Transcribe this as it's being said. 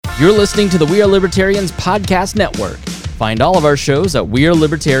You're listening to the We Are Libertarians Podcast Network. Find all of our shows at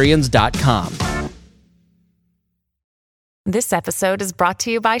wearelibertarians.com. This episode is brought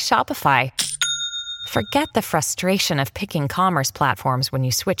to you by Shopify. Forget the frustration of picking commerce platforms when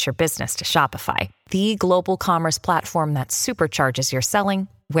you switch your business to Shopify, the global commerce platform that supercharges your selling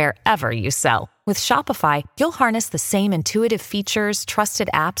wherever you sell. With Shopify, you'll harness the same intuitive features,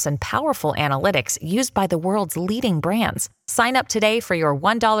 trusted apps, and powerful analytics used by the world's leading brands. Sign up today for your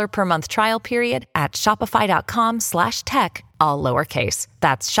 $1 per month trial period at shopify.com/tech, all lowercase.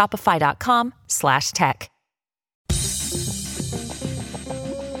 That's shopify.com/tech.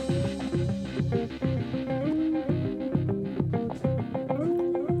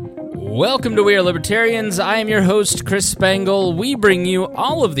 Welcome to We Are Libertarians. I am your host, Chris Spangle. We bring you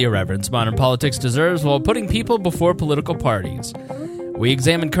all of the irreverence modern politics deserves while putting people before political parties. We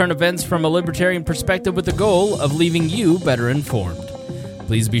examine current events from a libertarian perspective with the goal of leaving you better informed.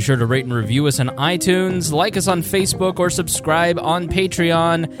 Please be sure to rate and review us on iTunes, like us on Facebook, or subscribe on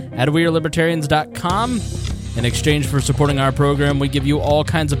Patreon at wearelibertarians.com. In exchange for supporting our program, we give you all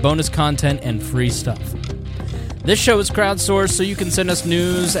kinds of bonus content and free stuff. This show is crowdsourced, so you can send us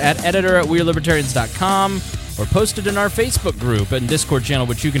news at editor@wearelibertarians.com or post it in our Facebook group and Discord channel,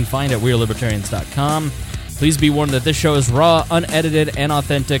 which you can find at wearelibertarians.com. Please be warned that this show is raw, unedited, and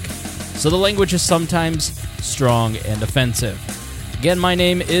authentic, so the language is sometimes strong and offensive. Again, my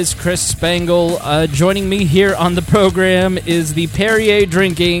name is Chris Spangle. Joining me here on the program is the Perrier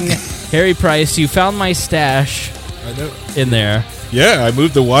drinking Harry Price. You found my stash in there. Yeah, I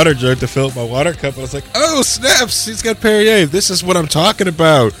moved the water jug to fill up my water cup. I was like, oh, snaps, he's got Perrier. This is what I'm talking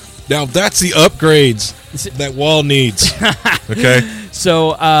about. Now, that's the upgrades that Wall needs. Okay?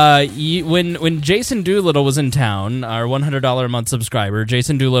 So, when Jason Doolittle was in town, our $100 a month subscriber,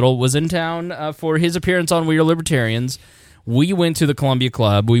 Jason Doolittle was in town for his appearance on We Are Libertarians. We went to the Columbia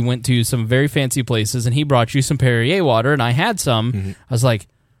Club. We went to some very fancy places, and he brought you some Perrier water, and I had some. Mm-hmm. I was like,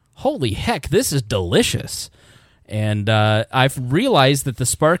 holy heck, this is delicious. And I've realized that the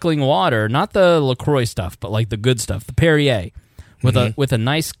sparkling water, not the LaCroix stuff, but like the good stuff, the Perrier, with a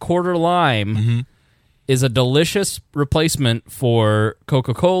nice quarter lime, is a delicious replacement for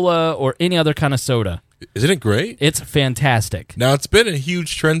Coca-Cola or any other kind of soda. Isn't it great? It's fantastic. Now, it's been a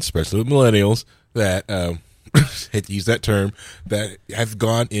huge trend, especially with millennials, that, hate to use that term, that have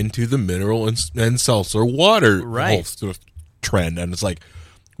gone into the mineral and seltzer water whole sort of trend. And it's like,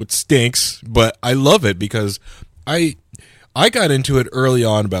 it stinks, but I love it because I got into it early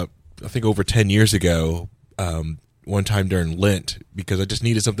on, about I think over 10 years ago, one time during Lent, because I just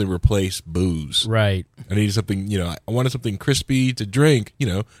needed something to replace booze. Right. I needed something, I wanted something crispy to drink,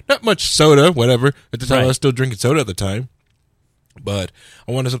 not much soda, whatever. At the time, I was still drinking soda at the time. But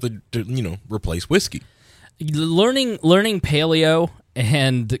I wanted something to, replace whiskey. Learning paleo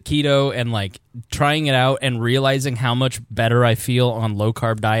and keto and like trying it out and realizing how much better I feel on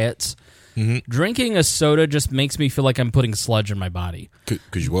low-carb diets. Mm-hmm. Drinking a soda just makes me feel like I'm putting sludge in my body.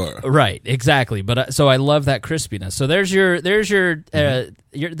 Because you are. Right, exactly. But so I love that crispiness. So there's your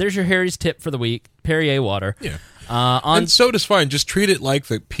Harry's tip for the week: Perrier water. Yeah. And soda's fine. Just treat it like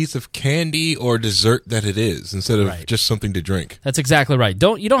the piece of candy or dessert that it is, instead of just something to drink. That's exactly right.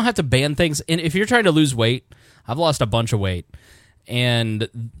 You don't have to ban things. And if you're trying to lose weight, I've lost a bunch of weight, and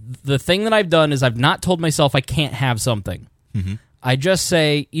the thing that I've done is I've not told myself I can't have something. Mm-hmm. I just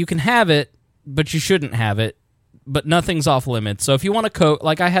say, you can have it, but you shouldn't have it, but nothing's off limits. So if you want a Coke,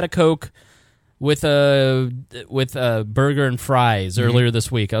 like I had a Coke with a burger and fries earlier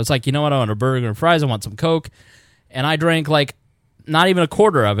this week. I was like, you know what, I want a burger and fries, I want some Coke, and I drank like not even a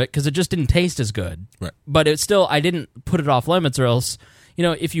quarter of it because it just didn't taste as good. Right. But it's still, I didn't put it off limits, or else,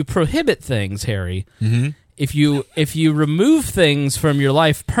 if you prohibit things, Harry, if you remove things from your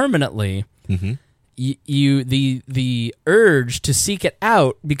life permanently, the urge to seek it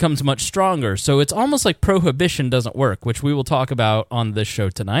out becomes much stronger. So it's almost like prohibition doesn't work, which we will talk about on this show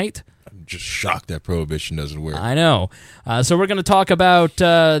tonight. I'm just shocked that prohibition doesn't work. I know. So we're going to talk about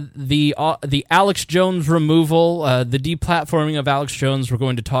the Alex Jones removal, the deplatforming of Alex Jones. We're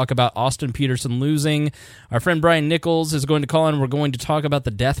going to talk about Austin Petersen losing. Our friend Brian Nichols is going to call in. We're going to talk about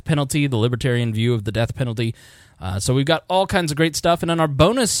the death penalty, the libertarian view of the death penalty. So we've got all kinds of great stuff. And on our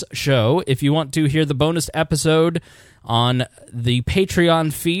bonus show, if you want to hear the bonus episode on the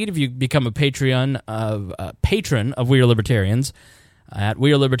Patreon feed, if you become a patron of We Are Libertarians at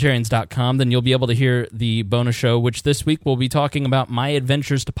wearelibertarians.com, then you'll be able to hear the bonus show, which this week we'll be talking about my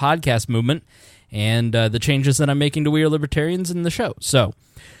adventures to podcast movement and the changes that I'm making to We Are Libertarians in the show. So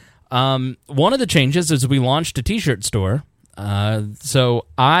one of the changes is we launched a t-shirt store. So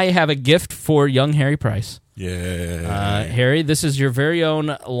I have a gift for young Harry Price. Yeah. Harry, this is your very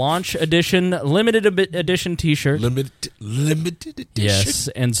own launch edition, limited edition T-shirt. Limited edition. Yes,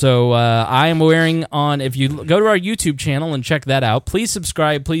 and so I am wearing on, if you go to our YouTube channel and check that out, please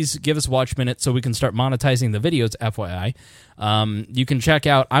subscribe, please give us watch minutes so we can start monetizing the videos, FYI. You can check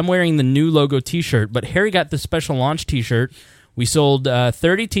out, I'm wearing the new logo T-shirt, but Harry got the special launch T-shirt. We sold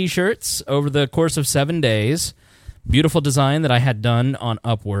 30 T-shirts over the course of 7 days. Beautiful design that I had done on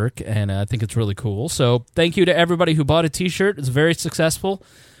Upwork, and I think it's really cool. So thank you to everybody who bought a T-shirt. It's very successful.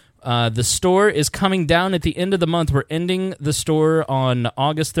 The store is coming down at the end of the month. We're ending the store on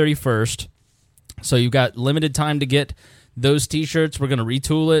August 31st. So you've got limited time to get those T-shirts. We're going to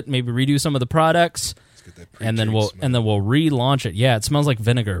retool it, maybe redo some of the products, and then we'll relaunch it. Yeah, it smells like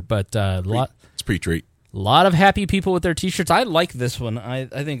vinegar, but it's pre-treat. A lot of happy people with their T-shirts. I like this one. I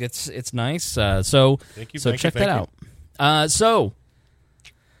think it's nice. So check that out. So,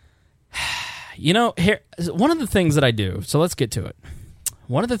 here, one of the things that I do, so let's get to it.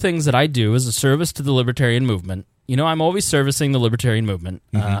 One of the things that I do is a service to the libertarian movement. I'm always servicing the libertarian movement.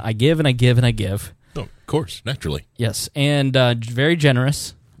 I give and I give and I give. Oh, of course, naturally. Yes, and very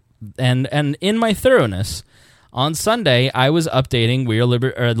generous. And in my thoroughness, on Sunday, I was updating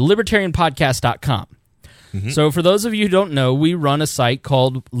libertarianpodcast.com. So for those of you who don't know, we run a site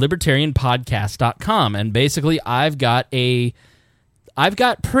called libertarianpodcast.com, and basically I've got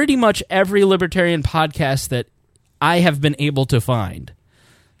pretty much every libertarian podcast that I have been able to find.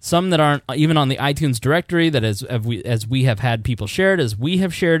 Some that aren't even on the iTunes directory, that as we have had people share it, as we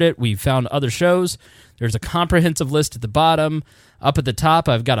have shared it, we've found other shows. There's a comprehensive list at the bottom. Up at the top,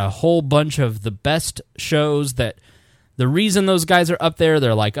 I've got a whole bunch of the best shows that... The reason those guys are up there,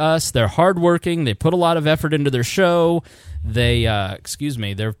 they're like us. They're hardworking. They put a lot of effort into their show. They're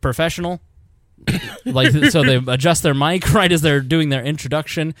professional. So they adjust their mic right as they're doing their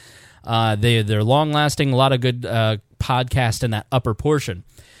introduction. They're long-lasting, a lot of good podcast in that upper portion.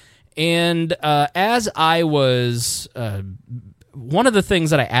 And as I was... one of the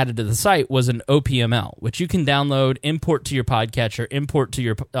things that I added to the site was an OPML, which you can download, import to your podcatcher, import to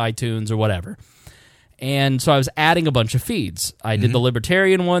your iTunes or whatever. And so I was adding a bunch of feeds. I did the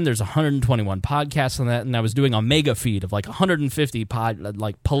Libertarian one. There's 121 podcasts on that, and I was doing a mega feed of like 150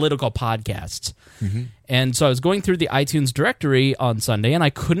 political podcasts. And so I was going through the iTunes directory on Sunday, and I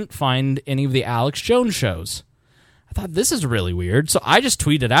couldn't find any of the Alex Jones shows. I thought, this is really weird. So I just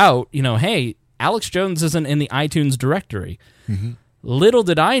tweeted out, hey, Alex Jones isn't in the iTunes directory. Little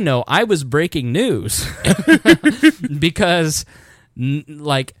did I know, I was breaking news because,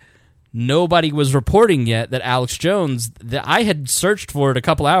 nobody was reporting yet that Alex Jones, that I had searched for it a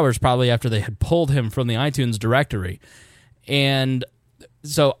couple hours probably after they had pulled him from the iTunes directory. And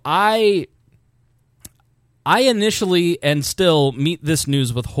so I initially and still meet this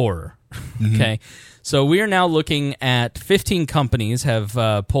news with horror. Okay. So we are now looking at 15 companies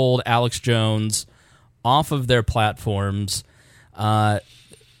have pulled Alex Jones off of their platforms. Let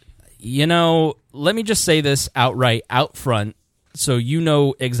me just say this outright, out front, so you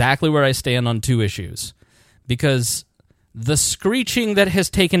know exactly where I stand on two issues, because the screeching that has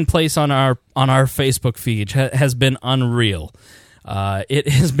taken place on our Facebook feed has been unreal. It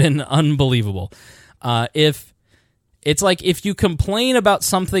has been unbelievable. If you complain about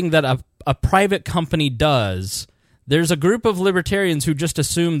something that a private company does, there's a group of libertarians who just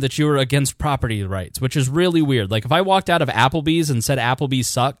assume that you're against property rights, which is really weird. Like if I walked out of Applebee's and said Applebee's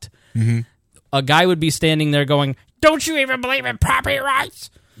sucked, a guy would be standing there going, "Don't you even believe in property rights?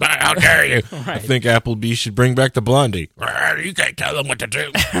 How dare you?" Right. I think Applebee should bring back the Blondie. You can't tell them what to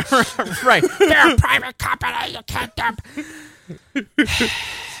do. Right. They're a private company. You can't dump.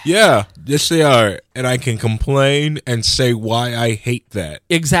 Yeah, yes they are. And I can complain and say why I hate that.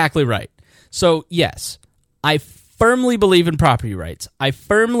 Exactly right. So, yes, I firmly believe in property rights. I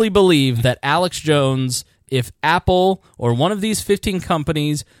firmly believe that Alex Jones, if Apple or one of these 15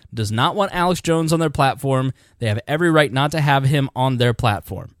 companies does not want Alex Jones on their platform, they have every right not to have him on their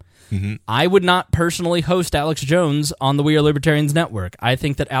platform. I would not personally host Alex Jones on the We Are Libertarians network. I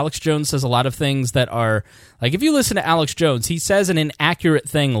think that Alex Jones says a lot of things that are... Like, if you listen to Alex Jones, he says an inaccurate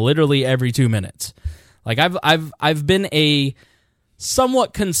thing literally every 2 minutes. Like, I've been a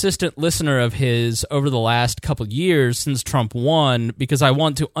somewhat consistent listener of his over the last couple of years since Trump won, because I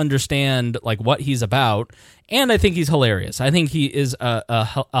want to understand what he's about, and I think he's hilarious. I think he is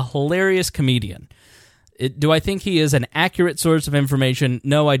a hilarious comedian. Do I think he is an accurate source of information?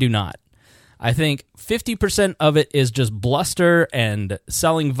 No, I do not. I think 50% of it is just bluster and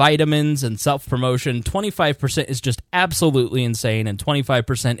selling vitamins and self-promotion. 25% is just absolutely insane, and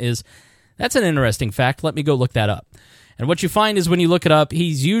 25% is, that's an interesting fact. Let me go look that up. And what you find is when you look it up,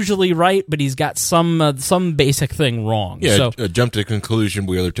 he's usually right, but he's got some basic thing wrong. Yeah, jump to conclusion,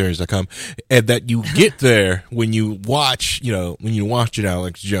 WeAreLibertarians.com, and that you get there when you watch, an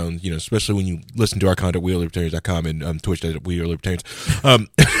Alex Jones, especially when you listen to our content, WeAreLibertarians.com and Twitch.WeAreLibertarians.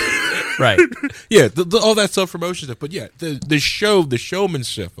 Right. Yeah, all that self-promotion stuff. But yeah, the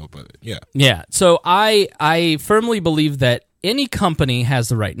showmanship of it. Yeah. Yeah. So I firmly believe that any company has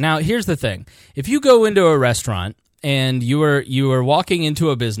the right. Now, here's the thing. If you go into a restaurant and you are walking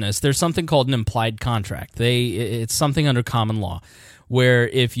into a business, there's something called an implied contract. It's something under common law, where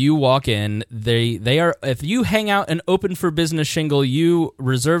if you walk in, if you hang out an open for business shingle, you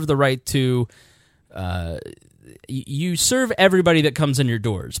reserve the right to you serve everybody that comes in your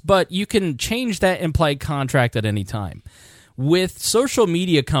doors, but you can change that implied contract at any time. With social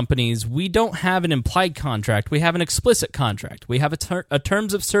media companies, we don't have an implied contract. We have an explicit contract. We have a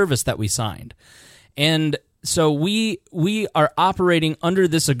terms of service that we signed. And so we are operating under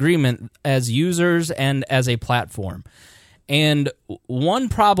this agreement as users and as a platform. And one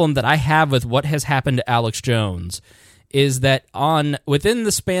problem that I have with what has happened to Alex Jones is that within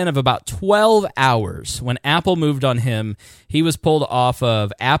the span of about 12 hours, when Apple moved on him, he was pulled off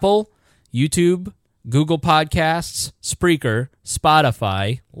of Apple, YouTube, Google Podcasts, Spreaker,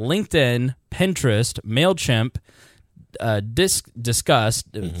 Spotify, LinkedIn, Pinterest, MailChimp, Disqus,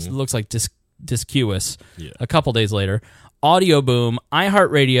 it looks like Disqus, a couple days later, Audio Boom,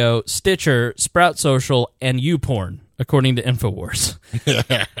 iHeartRadio, Stitcher, Sprout Social, and YouPorn, according to InfoWars.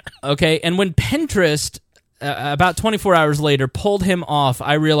 Okay, and when Pinterest, about 24 hours later, pulled him off,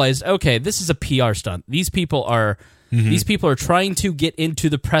 I realized, okay, this is a PR stunt. These people are trying to get into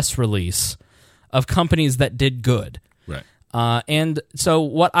the press release of companies that did good. Right. And so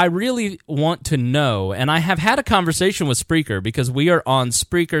what I really want to know, and I have had a conversation with Spreaker because we are on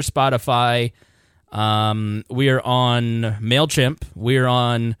Spreaker, Spotify, we are on MailChimp, we are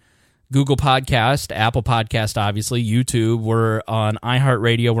on Google Podcast, Apple Podcast, obviously, YouTube, we're on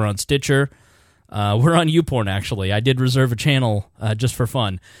iHeartRadio, we're on Stitcher, we're on YouPorn, actually. I did reserve a channel just for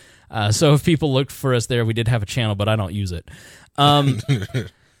fun. So if people looked for us there, we did have a channel, but I don't use it.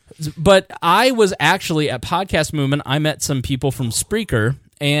 But I was actually at Podcast Movement. I met some people from Spreaker,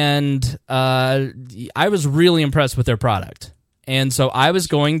 and I was really impressed with their product. And so I was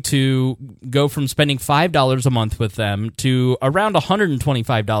going to go from spending $5 a month with them to around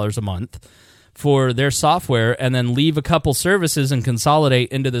 $125 a month for their software, and then leave a couple services and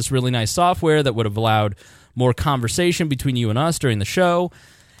consolidate into this really nice software that would have allowed more conversation between you and us during the show.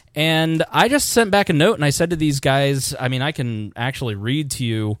 And I just sent back a note, and I said to these guys, I mean, I can actually read to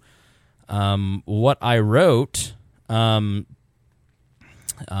you what I wrote. I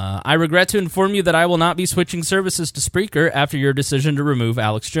regret to inform you that I will not be switching services to Spreaker after your decision to remove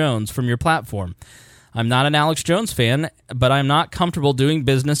Alex Jones from your platform. I'm not an Alex Jones fan, but I'm not comfortable doing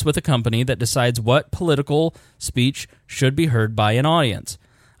business with a company that decides what political speech should be heard by an audience.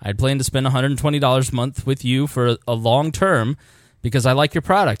 I'd planned to spend $120 a month with you for a long term because I like your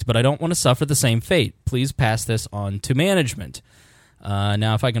product, but I don't want to suffer the same fate. Please pass this on to management.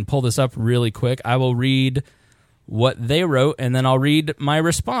 Now, if I can pull this up really quick, I will read what they wrote, and then I'll read my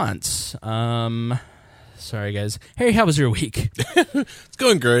response. Sorry, guys. Harry, how was your week? It's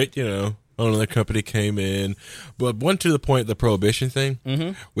going great, Another company came in, but one to the point, the prohibition thing.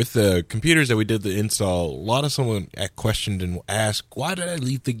 Mm-hmm. With the computers that we did the install, a lot of someone questioned and asked, why did I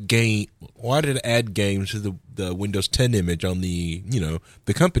leave the game? Why did I add games to the Windows 10 image on the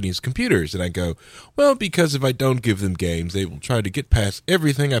company's computers? And I go, well, because if I don't give them games, they will try to get past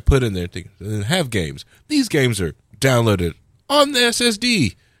everything I put in there and have games. These games are downloaded on the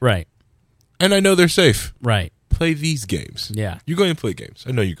SSD. Right. And I know they're safe. Right. Play these games. Yeah. You're going to play games.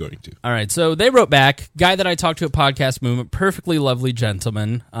 I know you're going to. All right. So they wrote back, guy that I talked to at Podcast Movement, perfectly lovely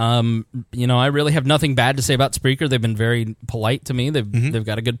gentleman. I really have nothing bad to say about Spreaker. They've been very polite to me. They've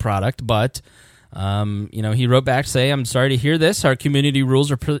got a good product, but he wrote back to say, I'm sorry to hear this. Our community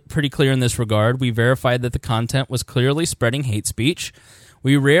rules are pretty clear in this regard. We verified that the content was clearly spreading hate speech.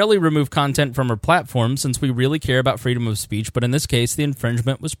 We rarely remove content from our platform since we really care about freedom of speech, but in this case, the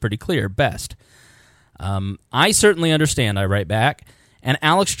infringement was pretty clear. Best. I certainly understand, I write back, and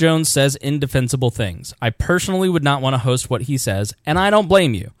Alex Jones says indefensible things. I personally would not want to host what he says, and I don't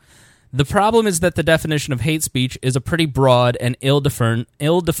blame you. The problem is that the definition of hate speech is a pretty broad and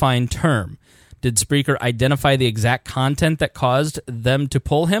ill-defined term. Did Spreaker identify the exact content that caused them to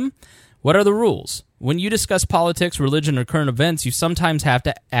pull him? What are the rules? When you discuss politics, religion, or current events, you sometimes have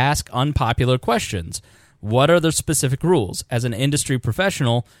to ask unpopular questions. What are the specific rules? As an industry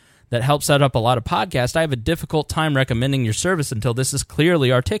professional that helps set up a lot of podcasts, I have a difficult time recommending your service until this is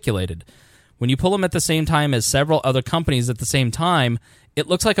clearly articulated. when you pull them at the same time as several other companies at the same time, it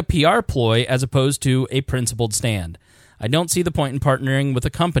looks like a PR ploy as opposed to a principled stand. I don't see the point in partnering with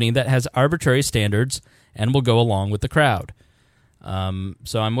a company that has arbitrary standards and will go along with the crowd.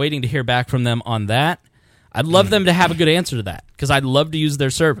 So I'm waiting to hear back from them on that. I'd love them to have a good answer to that, because I'd love to use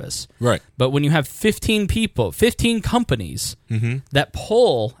their service. Right. But when you have 15 people, 15 companies that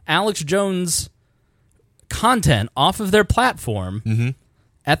pull Alex Jones content off of their platform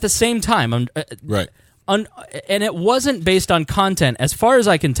at the same time, right. And it wasn't based on content, as far as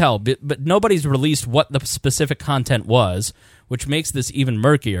I can tell, but nobody's released what the specific content was, which makes this even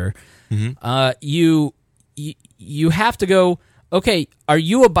murkier. You have to go, okay, are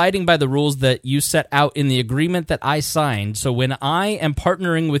you abiding by the rules that you set out in the agreement that I signed? So when I am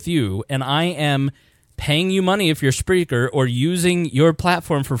partnering with you and I am paying you money if you're Spreaker or using your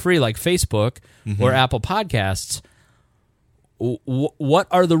platform for free like Facebook or Apple Podcasts, what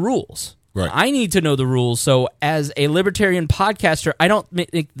are the rules? Right. I need to know the rules, so as a libertarian podcaster, I don't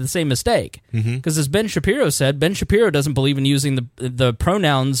make the same mistake. Because as Ben Shapiro said, Ben Shapiro doesn't believe in using the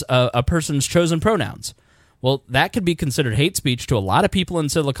pronouns, a person's chosen pronouns. Well, that could be considered hate speech to a lot of people in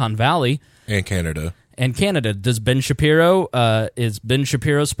Silicon Valley. And Canada. Does Ben Shapiro, is Ben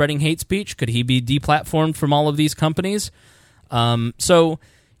Shapiro spreading hate speech? Could he be deplatformed from all of these companies? So,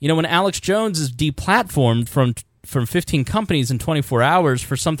 when Alex Jones is deplatformed from 15 companies in 24 hours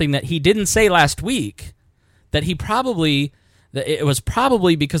for something that he didn't say last week, that it was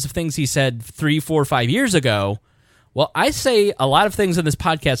probably because of things he said 3, 4, 5 years ago. Well, I say a lot of things in this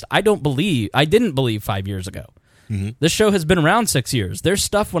podcast I didn't believe 5 years ago. This show has been around 6 years. There's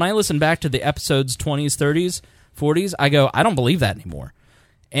stuff, when I listen back to the episodes 20s, 30s, 40s, I go, I don't believe that anymore.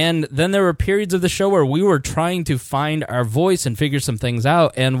 And then there were periods of the show where we were trying to find our voice and figure some things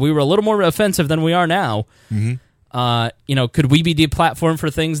out, and we were a little more offensive than we are now. Could we be deplatformed for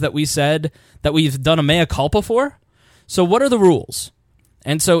things that we said that we've done a mea culpa for? So what are the rules?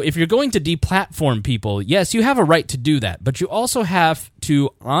 And so if you're going to deplatform people, yes, you have a right to do that, but you also have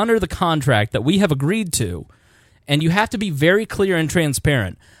to honor the contract that we have agreed to, and you have to be very clear and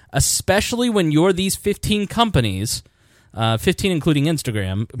transparent, especially when you're these 15 companies, 15 including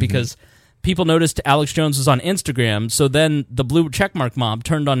Instagram, because people noticed Alex Jones was on Instagram, so then the blue checkmark mob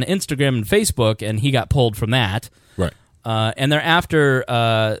turned on Instagram and Facebook, and he got pulled from that. Right. And thereafter,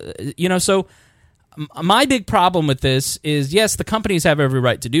 so my big problem with this is, yes, the companies have every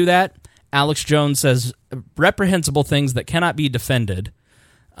right to do that. Alex Jones says reprehensible things that cannot be defended.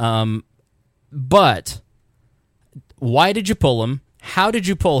 But why did you pull him? How did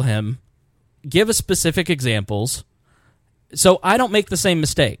you pull him? Give us specific examples so I don't make the same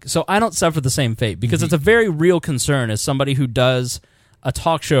mistake, so I don't suffer the same fate, because it's a very real concern as somebody who does a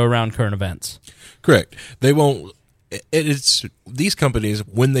talk show around current events. Correct. They won't... It's these companies,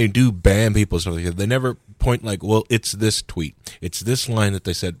 when they do ban people, stuff like that, they never point like, well, it's this tweet, it's this line that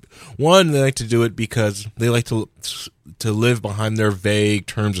they said. One, they like to do it because they like to live behind their vague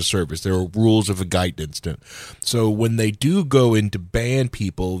terms of service, their rules of guidance. So when they do go in to ban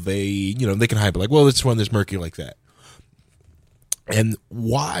people, they can hype it like, well, this one is murky like that. And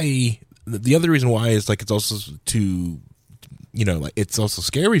why? The other reason why is like it's also it's also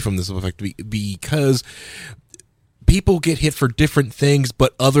scary from this effect because people get hit for different things,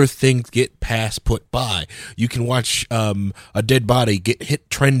 but other things get put by. You can watch a dead body get hit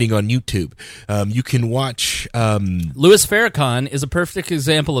trending on YouTube. You can watch... Louis Farrakhan is a perfect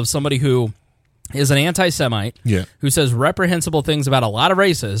example of somebody who is an anti-Semite, who says reprehensible things about a lot of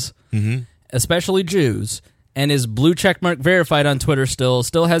races, especially Jews, and is blue checkmark verified on Twitter still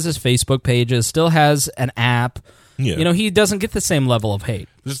has his Facebook pages, still has an app. Yeah. He doesn't get the same level of hate.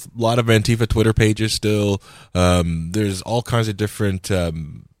 There's a lot of Antifa Twitter pages still. There's all kinds of different.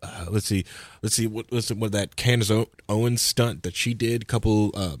 Let's see. What that Candace Owens stunt that she did a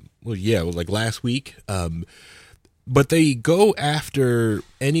couple. Like last week. But they go after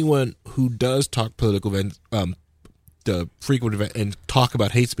anyone who does talk political events, the frequent event, and talk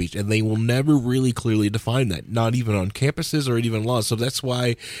about hate speech, and they will never really clearly define that, not even on campuses or even laws. So that's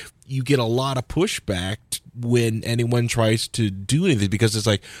why you get a lot of pushback when anyone tries to do anything, because it's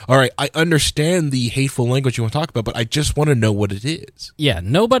like, all right, I understand the hateful language you want to talk about, but I just want to know what it is. Yeah,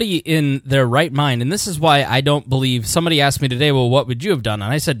 nobody in their right mind, and this is why I don't believe, somebody asked me today, well, what would you have done?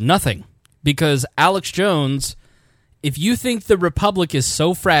 And I said nothing, because Alex Jones, if you think the Republic is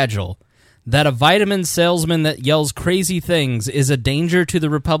so fragile that a vitamin salesman that yells crazy things is a danger to the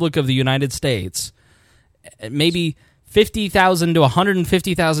Republic of the United States, maybe 50,000 to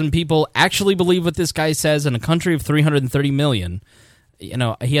 150,000 people actually believe what this guy says in a country of 330 million.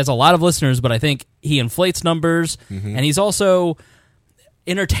 He has a lot of listeners, but I think he inflates numbers, and he's also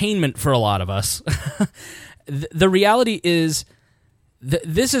entertainment for a lot of us. The reality is,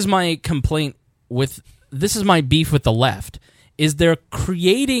 this is my complaint with, this is my beef with the left, is they're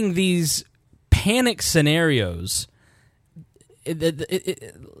creating these panic scenarios.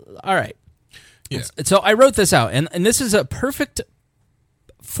 All right. Yeah. So I wrote this out, and this is a perfect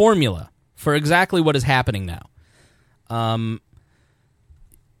formula for exactly what is happening now.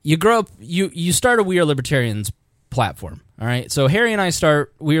 You grow up, you start a We Are Libertarians platform, all right? So Harry and I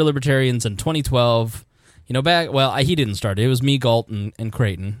start We Are Libertarians in 2012. You know, he didn't start it. It was me, Galt, and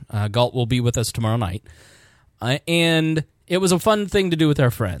Creighton. Galt will be with us tomorrow night. And it was a fun thing to do with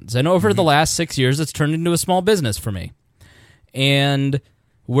our friends. And over the last 6 years, it's turned into a small business for me. And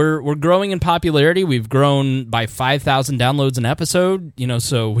we're growing in popularity. We've grown by 5,000 downloads an episode. You know,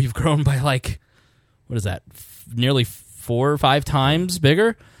 so we've grown by like, what is that? Nearly 4 or 5 times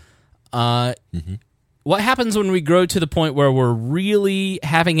bigger. What happens when we grow to the point where we're really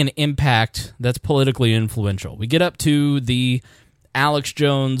having an impact that's politically influential? We get up to the Alex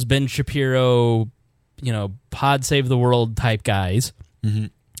Jones, Ben Shapiro, you know, Pod Save the World type guys.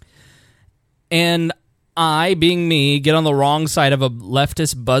 And I, being me, get on the wrong side of a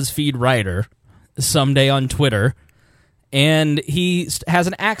leftist BuzzFeed writer someday on Twitter, and he has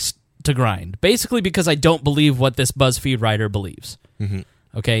an axe to grind, basically because I don't believe what this BuzzFeed writer believes.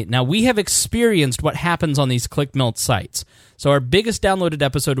 Okay, now we have experienced what happens on these ClickMill sites. So our biggest downloaded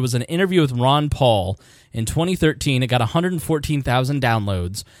episode was an interview with Ron Paul in 2013. It got 114,000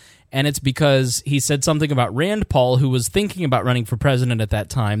 downloads, and it's because he said something about Rand Paul, who was thinking about running for president at that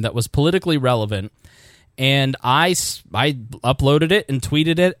time, that was politically relevant. And I uploaded it and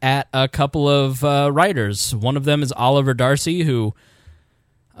tweeted it at a couple of writers. One of them is Oliver Darcy, who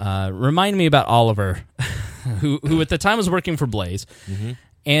remind me about Oliver, who at the time was working for Blaze.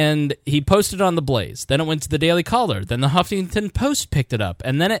 And he posted on the Blaze. Then it went to the Daily Caller. Then the Huffington Post picked it up.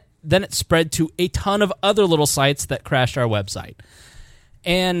 And then it spread to a ton of other little sites that crashed our website.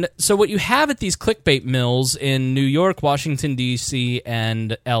 And so what you have at these clickbait mills in New York, Washington, D.C.,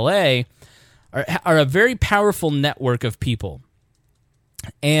 and L.A. are a very powerful network of people.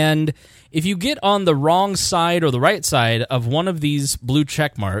 And if you get on the wrong side or the right side of one of these blue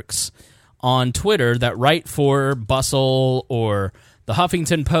check marks on Twitter that write for Bustle or the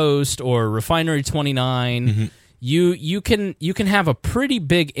Huffington Post or Refinery 29, you can have a pretty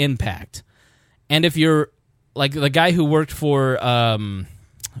big impact. And if you're like the guy who worked for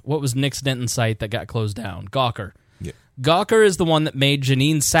what was Nick Denton's site that got closed down, Gawker. Yeah. Gawker is the one that made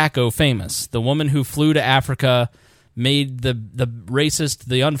Janine Sacco famous, the woman who flew to Africa, made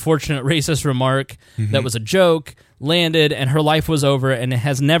the unfortunate racist remark that was a joke, landed, and her life was over, and it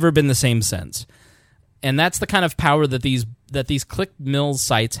has never been the same since. And that's the kind of power that these ClickMill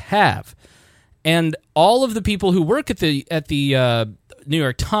sites have. And all of the people who work at the New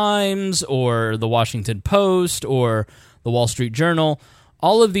York Times or the Washington Post or the Wall Street Journal,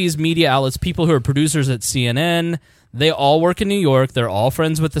 all of these media outlets, people who are producers at CNN, they all work in New York. They're all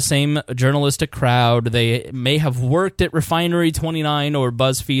friends with the same journalistic crowd. They may have worked at Refinery 29 or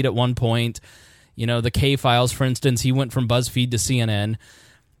BuzzFeed at one point. You know, the K-Files, for instance, he went from BuzzFeed to CNN.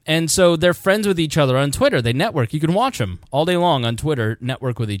 And so they're friends with each other on Twitter. They network. You can watch them all day long on Twitter,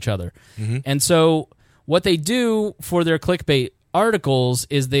 network with each other. And so what they do for their clickbait articles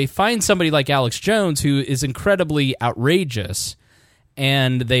is they find somebody like Alex Jones who is incredibly outrageous,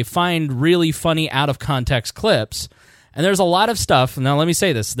 and they find really funny out-of-context clips. And there's a lot of stuff, now let me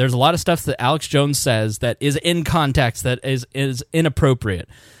say this, there's a lot of stuff that Alex Jones says that is in context, that is inappropriate.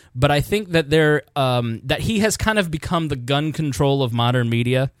 But I think that that he has kind of become the gun control of modern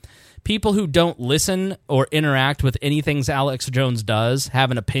media. People who don't listen or interact with anything Alex Jones does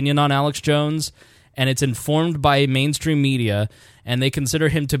have an opinion on Alex Jones, and it's informed by mainstream media, and they consider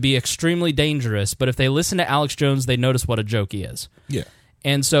him to be extremely dangerous. But if they listen to Alex Jones, they notice what a joke he is. Yeah.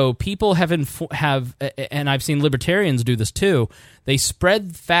 And so people have, and I've seen libertarians do this too, they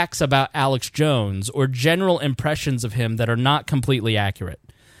spread facts about Alex Jones or general impressions of him that are not completely accurate.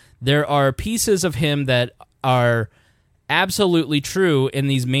 There are pieces of him that are absolutely true in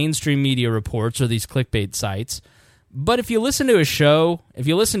these mainstream media reports or these clickbait sites. But if you listen to a show, if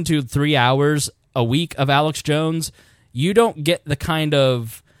you listen to 3 hours a week of Alex Jones, you don't get the kind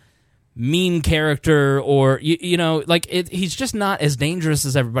of mean character or, you know, like he's just not as dangerous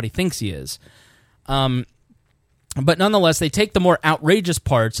as everybody thinks he is. But nonetheless, they take the more outrageous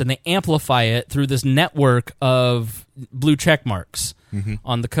parts and they amplify it through this network of blue check marks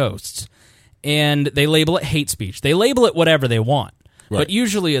on the coasts. And they label it hate speech. They label it whatever they want. Right. But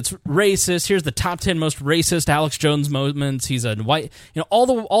usually it's racist. Here's the top 10 most racist Alex Jones moments. He's a white,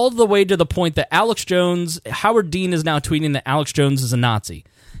 all the way to the point that Howard Dean is now tweeting that Alex Jones is a Nazi.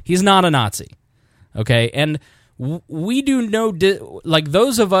 He's not a Nazi. Okay? And we do know,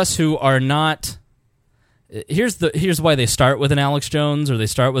 those of us who are not... Here's why they start with an Alex Jones or they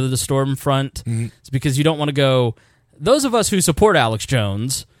start with the Stormfront. Mm-hmm. It's because you don't want to go... Those of us who support Alex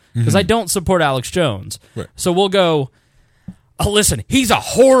Jones, because I don't support Alex Jones, right. So we'll go, oh, listen, he's a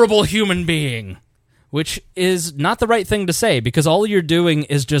horrible human being, which is not the right thing to say because all you're doing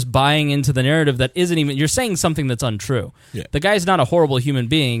is just buying into the narrative that isn't even... You're saying something that's untrue. Yeah. The guy's not a horrible human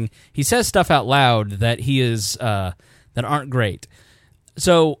being. He says stuff out loud that he is... that aren't great.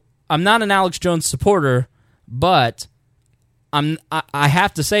 So I'm not an Alex Jones supporter... But I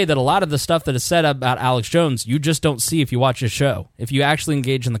have to say that a lot of the stuff that is said about Alex Jones, you just don't see if you watch his show, if you actually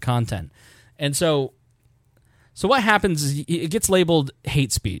engage in the content. And so what happens is it gets labeled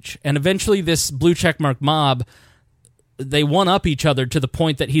hate speech, and eventually this blue checkmark mob, they one-up each other to the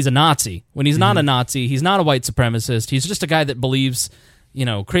point that he's a Nazi. When he's not a Nazi, he's not a white supremacist, he's just a guy that believes,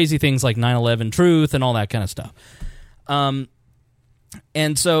 crazy things like 9/11 truth and all that kind of stuff.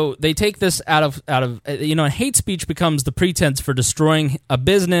 And so they take this out of hate speech becomes the pretense for destroying a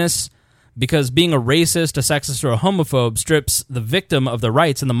business because being a racist, a sexist, or a homophobe strips the victim of the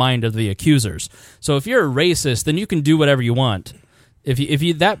rights in the mind of the accusers. So if you're a racist, then you can do whatever you want.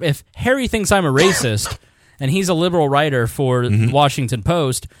 If Harry thinks I'm a racist and he's a liberal writer for the Washington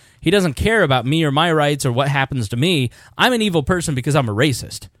Post, he doesn't care about me or my rights or what happens to me. I'm an evil person because I'm a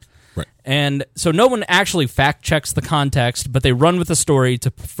racist. Right. And so no one actually fact-checks the context, but they run with the story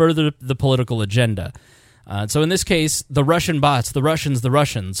to further the political agenda. So in this case, the Russian bots, the Russians,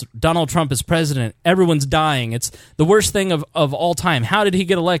 Donald Trump is president, everyone's dying, it's the worst thing of all time. How did he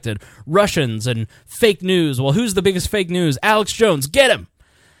get elected? Russians and fake news. Well, who's the biggest fake news? Alex Jones, get him!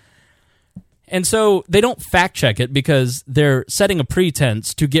 And so they don't fact-check it because they're setting a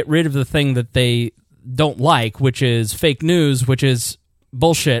pretense to get rid of the thing that they don't like, which is fake news, which is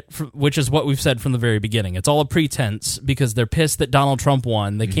bullshit, which is what we've said from the very beginning. It's all a pretense because they're pissed that Donald Trump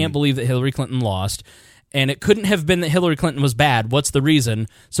won. They can't believe that Hillary Clinton lost. And it couldn't have been that Hillary Clinton was bad. What's the reason?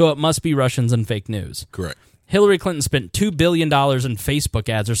 So it must be Russians and fake news. Correct. Hillary Clinton spent $2 billion in Facebook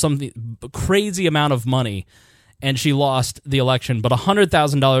ads or some crazy amount of money, and she lost the election. But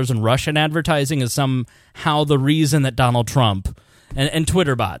 $100,000 in Russian advertising is somehow the reason that Donald Trump... And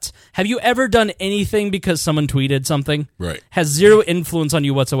Twitter bots. Have you ever done anything because someone tweeted something? Right. Has zero influence on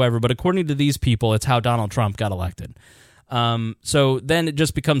you whatsoever, but according to these people, it's how Donald Trump got elected. So then it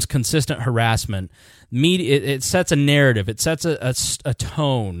just becomes consistent harassment. Media, it sets a narrative. It sets a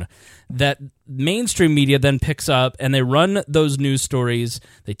tone that mainstream media then picks up, and they run those news stories.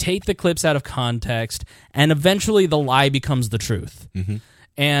 They take the clips out of context, and eventually the lie becomes the truth. Mm-hmm.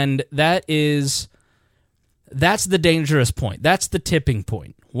 And that's the dangerous point. That's the tipping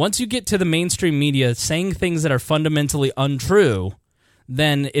point. Once you get to the mainstream media saying things that are fundamentally untrue,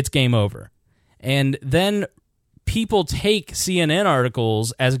 then it's game over. And then people take CNN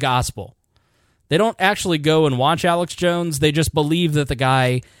articles as gospel. They don't actually go and watch Alex Jones. They just believe that the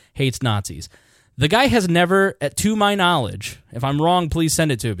guy hates Nazis. The guy has never, to my knowledge, if I'm wrong, please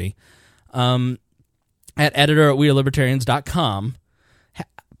send it to me, at editor@wearelibertarians.com,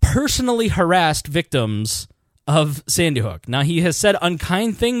 personally harassed victims of Sandy Hook. Now, he has said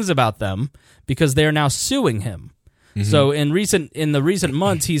unkind things about them because they are now suing him. Mm-hmm. So in the recent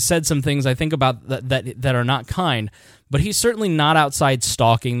months, he's said some things I think about that are not kind, but he's certainly not outside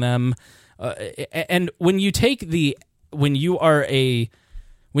stalking them. And when you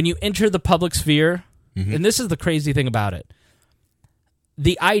enter the public sphere, and this is the crazy thing about it,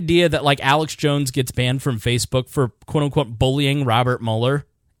 the idea that like Alex Jones gets banned from Facebook for quote unquote bullying Robert Mueller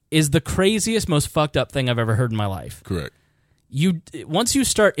is the craziest, most fucked up thing I've ever heard in my life. Correct. Once you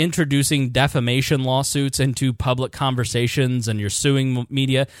start introducing defamation lawsuits into public conversations and you're suing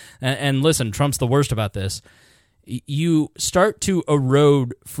media, and listen, Trump's the worst about this, you start to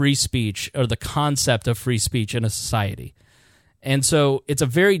erode free speech or the concept of free speech in a society. And so it's a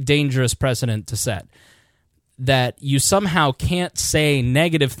very dangerous precedent to set that you somehow can't say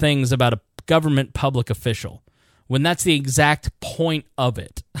negative things about a government public official when that's the exact point of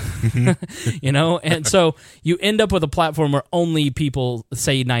it. And so you end up with a platform where only people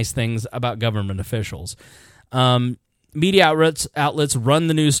say nice things about government officials. Media outlets run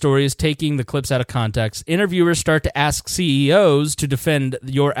the news stories, taking the clips out of context. Interviewers start to ask CEOs to defend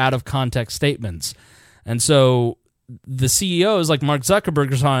your out-of-context statements. And so the CEOs, like Mark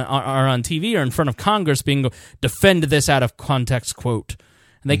Zuckerberg, are on TV or in front of Congress being defend this out-of-context quote.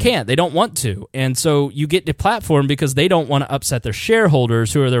 And they can't. They don't want to. And so you get deplatformed because they don't want to upset their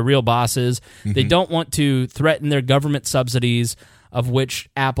shareholders, who are their real bosses. They don't want to threaten their government subsidies, of which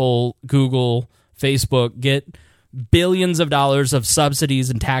Apple, Google, Facebook get billions of dollars of subsidies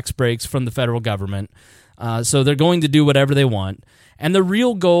and tax breaks from the federal government. So they're going to do whatever they want. And the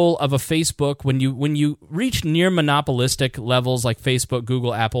real goal of a Facebook, when you reach near monopolistic levels like Facebook,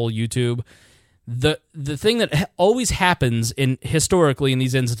 Google, Apple, YouTube, the thing that always happens historically in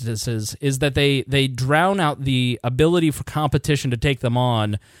these instances is that they drown out the ability for competition to take them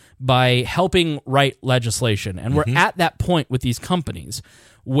on by helping write legislation. And we're at that point with these companies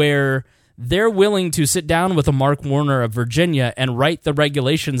where they're willing to sit down with a Mark Warner of Virginia and write the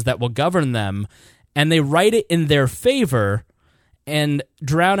regulations that will govern them, and they write it in their favor and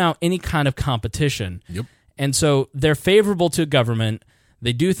drown out any kind of competition. Yep. And so they're favorable to government.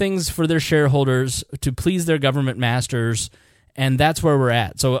 They do things for their shareholders to please their government masters, and that's where we're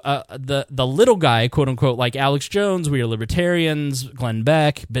at. So the little guy, quote unquote, like Alex Jones, we are libertarians, Glenn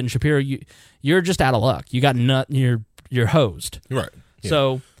Beck, Ben Shapiro, you're just out of luck. You got you're hosed. Right. Yeah.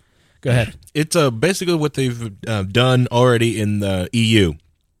 So go ahead. It's basically what they've done already in the EU,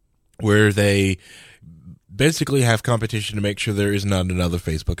 where they basically have competition to make sure there is not another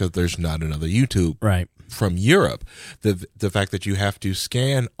Facebook, because there's not another YouTube. Right. From Europe, the fact that you have to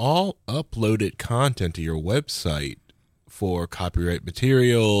scan all uploaded content to your website for copyright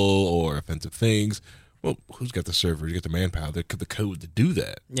material or offensive things. Well, who's got the server? You got the manpower, the code to do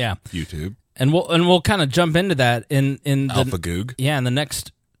that. Yeah, YouTube. And we'll kind of jump into that in AlphaGoog. Yeah, in the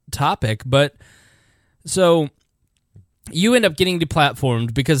next topic. But so you end up getting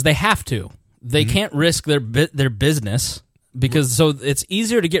deplatformed because they have to. They can't risk their business. Because so it's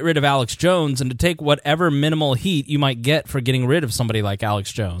easier to get rid of Alex Jones and to take whatever minimal heat you might get for getting rid of somebody like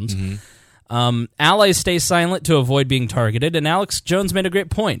Alex Jones. Allies stay silent to avoid being targeted, and Alex Jones made a great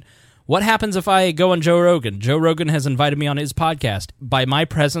point. What happens if I go on Joe Rogan? Joe Rogan has invited me on his podcast. By my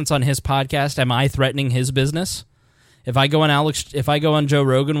presence on his podcast, am I threatening his business? If I go on Joe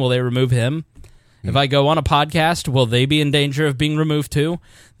Rogan, will they remove him? If I go on a podcast, will they be in danger of being removed too?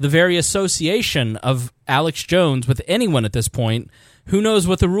 The very association of Alex Jones with anyone at this point, who knows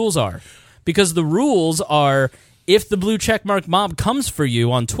what the rules are? Because the rules are, if the blue checkmark mob comes for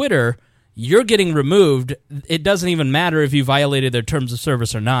you on Twitter, you're getting removed. It doesn't even matter if you violated their terms of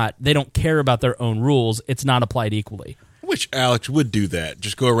service or not. They don't care about their own rules. It's not applied equally. I wish Alex would do that.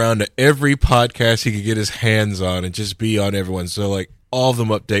 Just go around to every podcast he could get his hands on and just be on everyone. So, like, all of them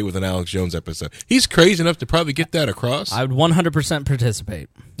update with an Alex Jones episode. He's crazy enough to probably get that across. I would 100% participate.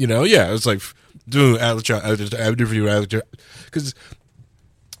 Yeah, it's like, dude, Alex Jones, I would do for you, Alex Jones. Because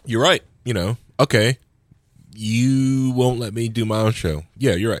you're right, okay, you won't let me do my own show.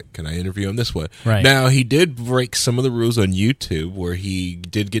 Yeah, you're right. Can I interview him this way? Right. Now, he did break some of the rules on YouTube where he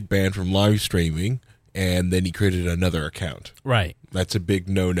did get banned from live streaming, and then he created another account. Right. That's a big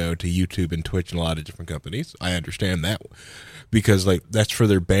no-no to YouTube and Twitch and a lot of different companies. I understand that. Because, like, that's for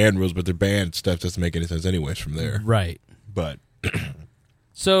their ban rules, but their ban stuff doesn't make any sense anyways from there. Right. But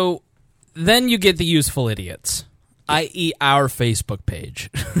so then you get the useful idiots, i.e. our Facebook page.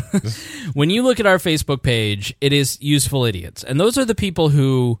 When you look at our Facebook page, it is useful idiots. And those are the people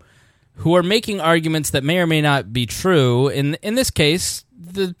who are making arguments that may or may not be true. In this case,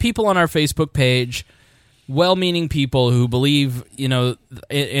 the people on our Facebook page, well-meaning people who believe,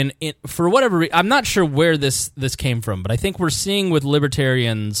 in for whatever reason, I'm not sure where this came from, but I think we're seeing with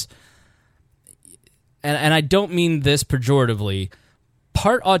libertarians, and I don't mean this pejoratively,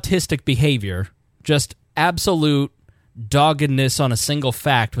 part autistic behavior, just absolute doggedness on a single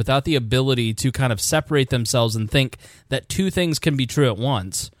fact without the ability to kind of separate themselves and think that two things can be true at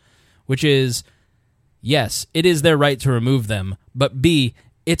once, which is, yes, it is their right to remove them, but B,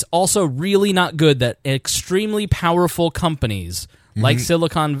 it's also really not good that extremely powerful companies like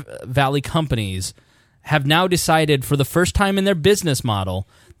Silicon Valley companies have now decided for the first time in their business model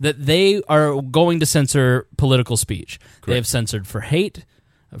that they are going to censor political speech. Correct. They have censored for hate,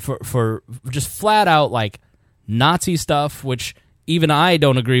 for just flat out like Nazi stuff, which even I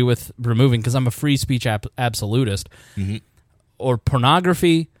don't agree with removing because I'm a free speech absolutist, or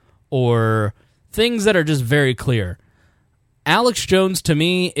pornography, or things that are just very clear. Alex Jones, to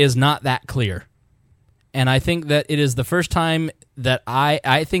me, is not that clear. And I think that it is the first time that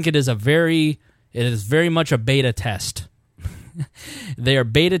I think it is very much a beta test. They are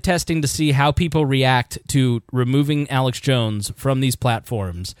beta testing to see how people react to removing Alex Jones from these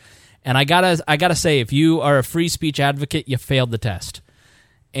platforms. And I gotta say, if you are a free speech advocate, you failed the test.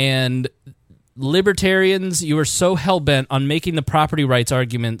 And libertarians, you are so hell-bent on making the property rights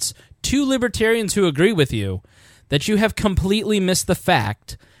arguments to libertarians who agree with you that you have completely missed the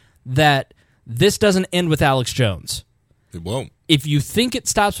fact that this doesn't end with Alex Jones. It won't. If you think it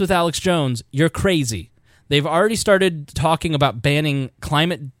stops with Alex Jones, you're crazy. They've already started talking about banning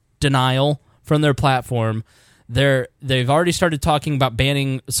climate denial from their platform. They've already started talking about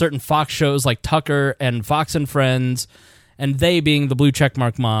banning certain Fox shows like Tucker and Fox and Friends, and they being the blue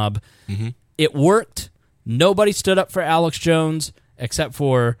checkmark mob. Mm-hmm. It worked. Nobody stood up for Alex Jones except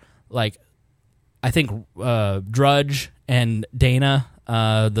for, like, I think Drudge and Dana,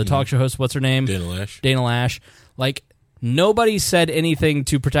 the talk show host. What's her name? Dana Lash. Like, nobody said anything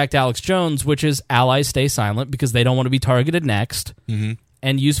to protect Alex Jones, which is allies stay silent because they don't want to be targeted next. Mm-hmm.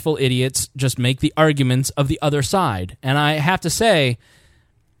 And useful idiots just make the arguments of the other side. And I have to say,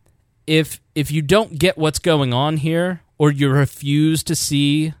 if you don't get what's going on here, or you refuse to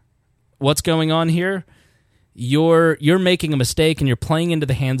see what's going on here, you're making a mistake, and you're playing into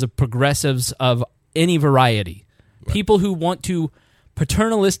the hands of progressives of any variety. Right. People who want to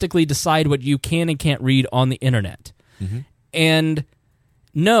paternalistically decide what you can and can't read on the internet. Mm-hmm. And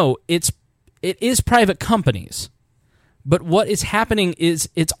no, it is private companies. But what is happening is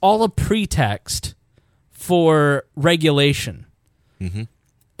it's all a pretext for regulation. Mm-hmm.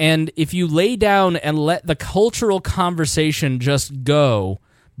 And if you lay down and let the cultural conversation just go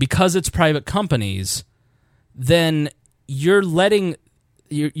because it's private companies, then you're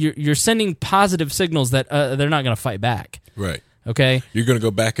sending positive signals that they're not going to fight back. Right. Okay? You're going to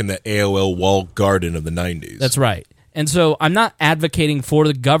go back in the AOL walled garden of the 90s. That's right. And so I'm not advocating for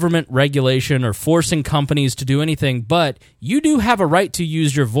the government regulation or forcing companies to do anything, but you do have a right to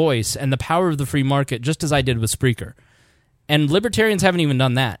use your voice and the power of the free market, just as I did with Spreaker. And libertarians haven't even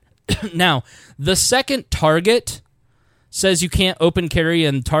done that. Now, the second Target says you can't open carry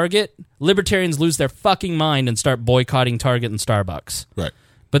in Target, libertarians lose their fucking mind and start boycotting Target and Starbucks. Right.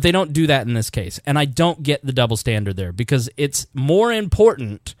 But they don't do that in this case. And I don't get the double standard there, because it's more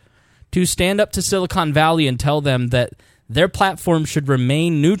important to stand up to Silicon Valley and tell them that their platform should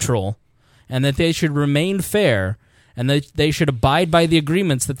remain neutral and that they should remain fair and that they should abide by the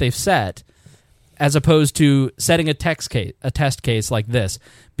agreements that they've set, as opposed to setting a test case like this.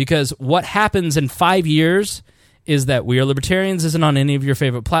 Because what happens in 5 years is that We Are Libertarians isn't on any of your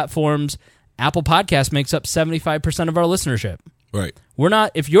favorite platforms. Apple Podcasts makes up 75% of our listenership. Right. We're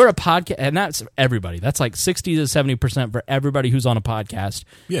not, if you're a podcast, and that's everybody, that's like 60 to 70% for everybody who's on a podcast.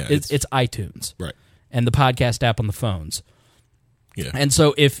 Yeah. It's iTunes. Right. And the podcast app on the phones. Yeah. And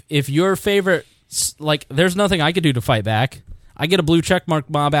so if your favorite, like, there's nothing I could do to fight back. I get a blue checkmark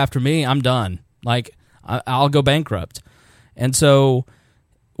mob after me, I'm done. Like, I'll go bankrupt. And so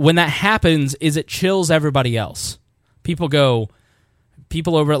when that happens, it chills everybody else. People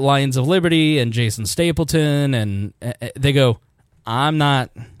over at Lions of Liberty and Jason Stapleton, and they go, I'm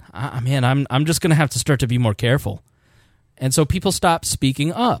just going to have to start to be more careful. And so people stop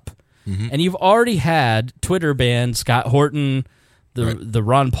speaking up. Mm-hmm. And you've already had Twitter ban Scott Horton, the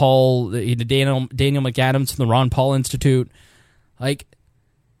Ron Paul, Daniel McAdams from the Ron Paul Institute. Like,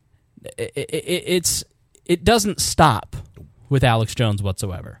 it doesn't stop with Alex Jones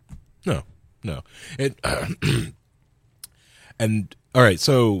whatsoever. No. And all right,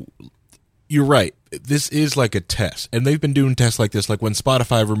 so you're right. This is like a test, and they've been doing tests like this, like when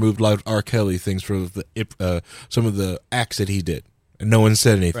Spotify removed live R. Kelly things for some of the acts that he did, and no one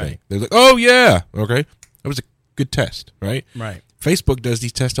said anything. Right. They're like, "Oh yeah, okay, that was a good test, right?" Right. Facebook does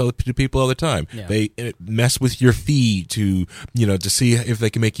these tests to people all the time. Yeah. They mess with your feed to see if they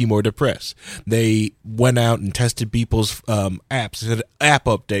can make you more depressed. They went out and tested people's apps, did an app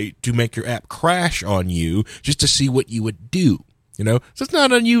update to make your app crash on you just to see what you would do. So it's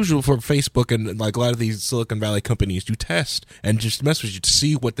not unusual for Facebook and like a lot of these Silicon Valley companies to test and just mess with you to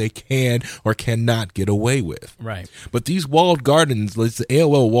see what they can or cannot get away with. Right. But these walled gardens, the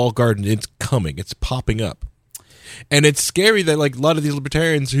AOL walled garden, it's coming. It's popping up. And it's scary that like a lot of these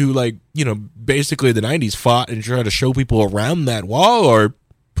libertarians who basically in the 90s fought and tried to show people around that wall are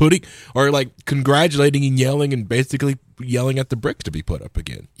congratulating and yelling and basically yelling at the bricks to be put up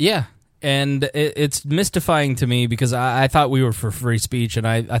again. Yeah. And it's mystifying to me because I thought we were for free speech, and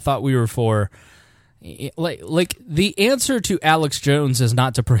I thought we were for like the answer to Alex Jones is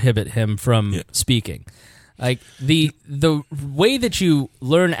not to prohibit him from speaking. Like the way that you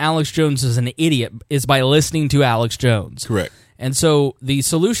learn Alex Jones is an idiot is by listening to Alex Jones. Correct. And so the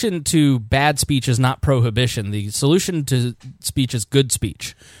solution to bad speech is not prohibition. The solution to speech is good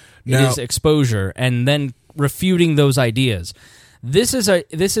speech. It is exposure and then refuting those ideas. This is a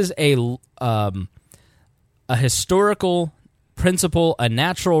historical principle, a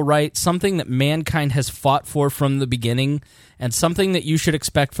natural right, something that mankind has fought for from the beginning, and something that you should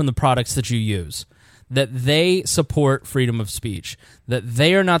expect from the products that you use. that they support freedom of speech, that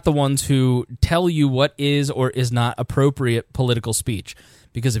they are not the ones who tell you what is or is not appropriate political speech.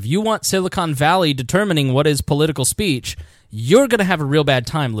 Because if you want Silicon Valley determining what is political speech, you're going to have a real bad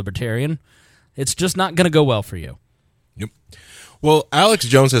time, libertarian. It's just not going to go well for you. Yep. Well, Alex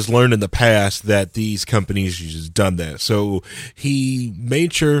Jones has learned in the past that these companies just done that. So he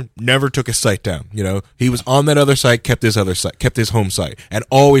made sure never took his site down. You know, he was on that other site, kept his other site, kept his home site, and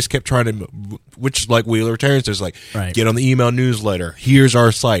always kept trying to, which like we libertarians, there's like, get on the email newsletter. Here's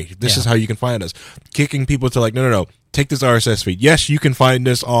our site. This is how you can find us. Kicking people to like, no. Take this RSS feed. Yes, you can find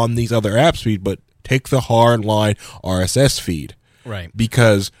us on these other apps feed, but take the hard line RSS feed. Right.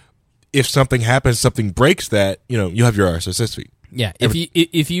 Because if something happens, something breaks that, you have your RSS feed. Yeah,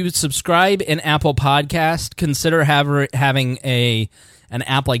 if you subscribe in Apple Podcast, consider having an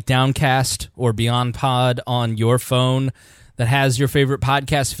app like Downcast or Beyond Pod on your phone that has your favorite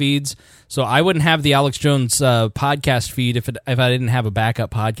podcast feeds. So I wouldn't have the Alex Jones podcast feed if I didn't have a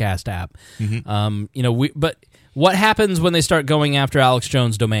backup podcast app. But what happens when they start going after Alex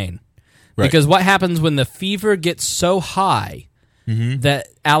Jones' domain? Right. Because what happens when the fever gets so high that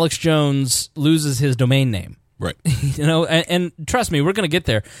Alex Jones loses his domain name? Right. And trust me, we're going to get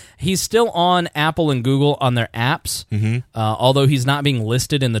there. He's still on Apple and Google on their apps. Although he's not being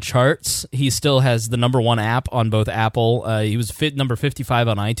listed in the charts, he still has the number one app on both Apple. He was number 55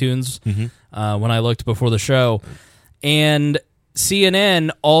 on iTunes when I looked before the show. And CNN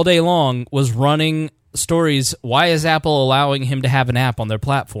all day long was running stories. Why is Apple allowing him to have an app on their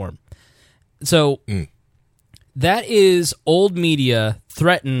platform? So that is old media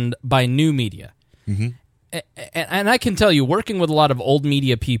threatened by new media. And I can tell you, working with a lot of old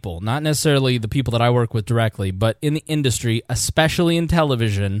media people, not necessarily the people that I work with directly, but in the industry, especially in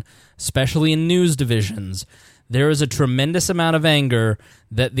television, especially in news divisions, there is a tremendous amount of anger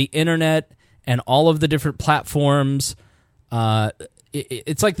that the internet and all of the different platforms,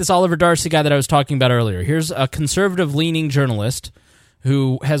 it's like this Oliver Darcy guy that I was talking about earlier. Here's a conservative-leaning journalist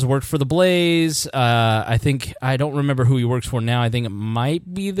who has worked for The Blaze. I don't remember who he works for now. I think it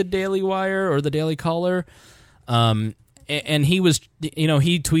might be the Daily Wire or the Daily Caller. And he was,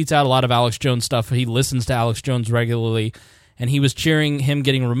 he tweets out a lot of Alex Jones stuff. He listens to Alex Jones regularly, and he was cheering him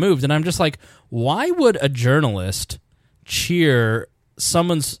getting removed. And I'm just like, why would a journalist cheer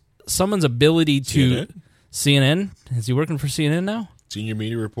someone's ability to... CNN? Is he working for CNN now? Senior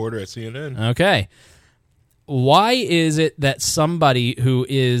media reporter at CNN. Okay. Why is it that somebody who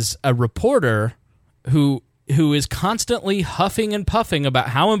is a reporter who is constantly huffing and puffing about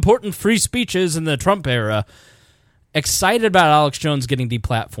how important free speech is in the Trump era, excited about Alex Jones getting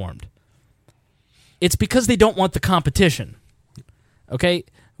deplatformed? It's because they don't want the competition. Okay?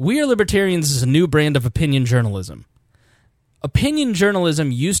 We Are Libertarians is a new brand of opinion journalism. Opinion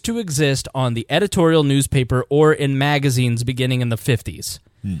journalism used to exist on the editorial newspaper or in magazines beginning in the 50s.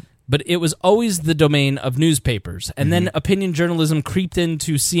 But it was always the domain of newspapers. And then opinion journalism creeped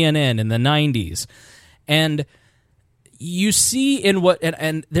into CNN in the 90s. And you see in what...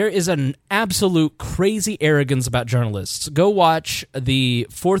 And there is an absolute crazy arrogance about journalists. Go watch the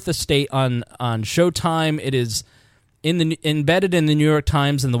Fourth Estate on Showtime. It is embedded in the New York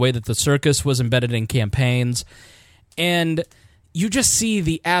Times in the way that the circus was embedded in campaigns. And you just see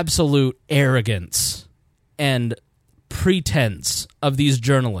the absolute arrogance and pretense of these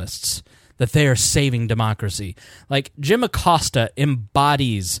journalists that they are saving democracy. Like, Jim Acosta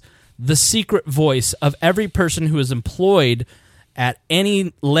embodies the secret voice of every person who is employed at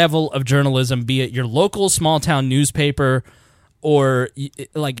any level of journalism, be it your local small-town newspaper or,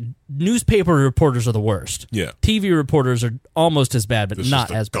 like, newspaper reporters are the worst. Yeah. TV reporters are almost as bad, but this not is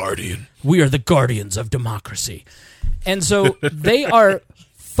the as Guardian. We are the guardians of democracy. And so they are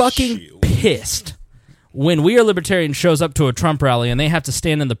fucking pissed when We Are Libertarian shows up to a Trump rally and they have to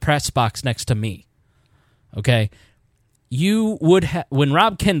stand in the press box next to me. Okay? You would when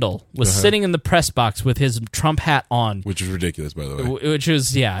Rob Kendall was sitting in the press box with his Trump hat on. Which is ridiculous, by the way. Which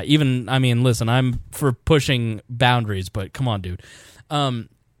is, listen, I'm for pushing boundaries, but come on, dude.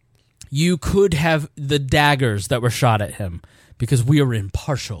 You could have the daggers that were shot at him because we are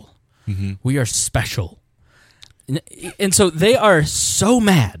impartial. We are special. And so they are so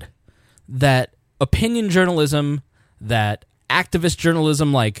mad that opinion journalism, that activist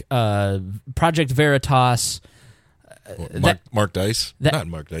journalism like Project Veritas... Mark Dice? Not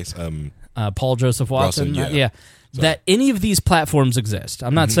Mark Dice. Paul Joseph Watson. Yeah. That any of these platforms exist.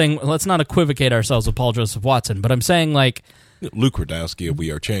 I'm not saying... Let's not equivocate ourselves with Paul Joseph Watson, but I'm saying, like... Luke Rudkowski of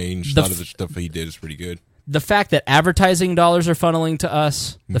We Are Change. A lot of the stuff he did is pretty good. The fact that advertising dollars are funneling to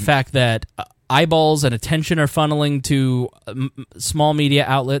us, the fact that eyeballs and attention are funneling to small media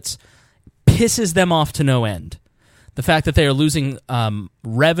outlets, pisses them off to no end. The fact that they are losing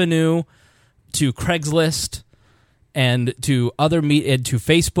revenue to Craigslist and to other and to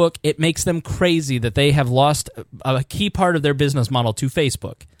Facebook, it makes them crazy that they have lost a key part of their business model to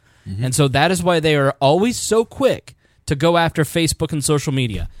Facebook. And so that is why they are always so quick to go after Facebook and social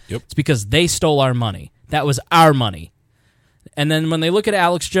media. Yep. It's because they stole our money. That was our money. And then when they look at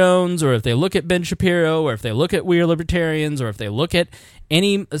Alex Jones, or if they look at Ben Shapiro, or if they look at We Are Libertarians, or if they look at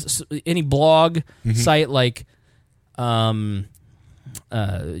any blog site like, Think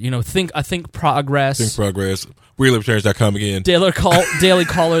Progress. Think Progress. WeareLibertarians.com again. Daily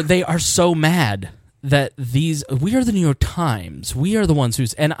Caller, they are so mad that we are the New York Times. We are the ones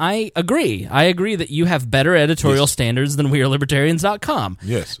who's... And I agree. I agree that you have better editorial standards than WeareLibertarians.com.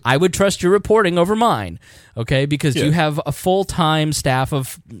 Yes. I would trust your reporting over mine, okay? Because you have a full-time staff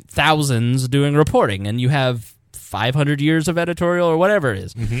of thousands doing reporting, and you have 500 years of editorial or whatever it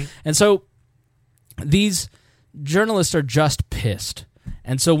is. And so these journalists are just pissed.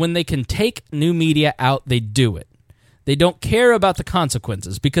 And so when they can take new media out, they do it. They don't care about the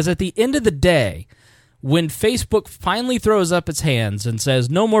consequences, because at the end of the day, when Facebook finally throws up its hands and says,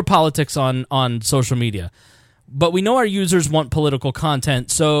 no more politics on social media, but we know our users want political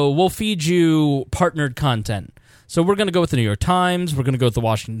content, so we'll feed you partnered content. So we're going to go with the New York Times, we're going to go with the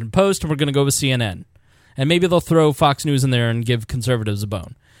Washington Post, and we're going to go with CNN. And maybe they'll throw Fox News in there and give conservatives a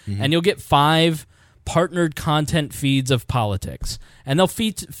bone. And you'll get 5 partnered content feeds of politics. And they'll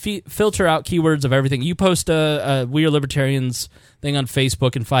filter out keywords of everything. You post a We Are Libertarians thing on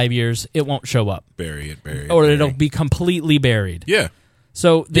Facebook in 5 years, it won't show up. Bury it. Or it'll be completely buried. Yeah.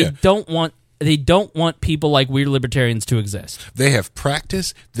 So they don't want people like We Are Libertarians to exist. They have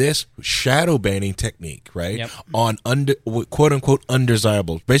practiced this shadow banning technique, right? Yep. On quote unquote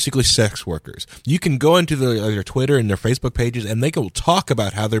undesirables, basically sex workers. You can go into their Twitter and their Facebook pages, and they will talk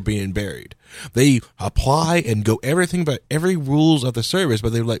about how they're being buried. They apply and go everything about every rules of the service,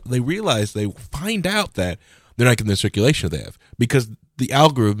 but they realize, they find out that they're not getting the circulation they have, because the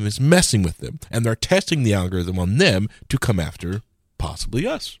algorithm is messing with them, and they're testing the algorithm on them to come after possibly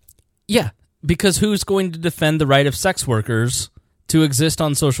us. Yeah. Because who's going to defend the right of sex workers to exist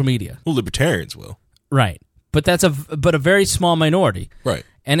on social media? Well, libertarians will. Right. But that's a very small minority. Right.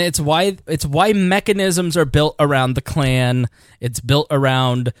 And it's why mechanisms are built around the Klan. It's built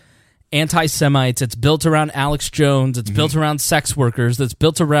around anti-Semites. It's built around Alex Jones. It's built around sex workers. It's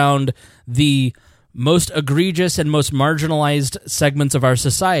built around the most egregious and most marginalized segments of our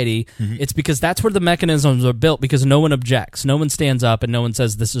society. It's because that's where the mechanisms are built, because no one objects. No one stands up and no one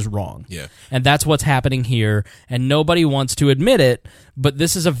says this is wrong. Yeah. And that's what's happening here, and nobody wants to admit it, but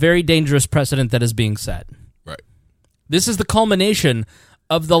this is a very dangerous precedent that is being set. Right. This is the culmination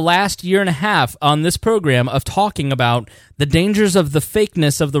of the last year and a half on this program of talking about the dangers of the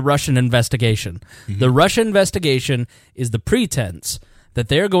fakeness of the Russian investigation. The Russian investigation is the pretense that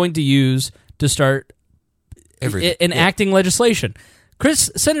they're going to use to start enacting legislation.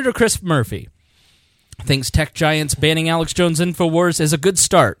 Senator Chris Murphy thinks tech giants banning Alex Jones' InfoWars is a good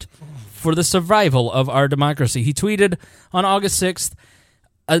start for the survival of our democracy. He tweeted on August 6th,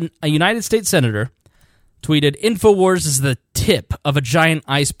 a United States senator tweeted, InfoWars is the tip of a giant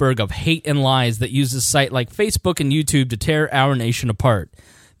iceberg of hate and lies that uses sites like Facebook and YouTube to tear our nation apart.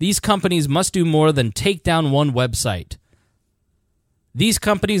 These companies must do more than take down one website. The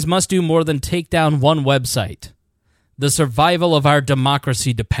survival of our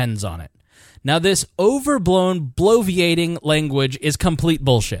democracy depends on it. Now, this overblown, bloviating language is complete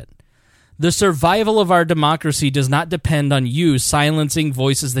bullshit. The survival of our democracy does not depend on you silencing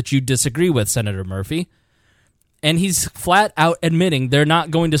voices that you disagree with, Senator Murphy. And he's flat out admitting they're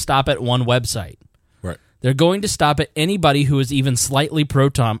not going to stop at one website. Right. They're going to stop at anybody who is even slightly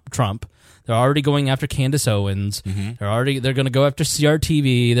pro-Trump. They're already going after Candace Owens. They're going to go after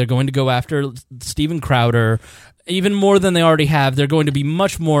CRTV. They're going to go after Steven Crowder. Even more than they already have, they're going to be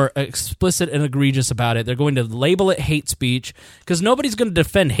much more explicit and egregious about it. They're going to label it hate speech, because nobody's going to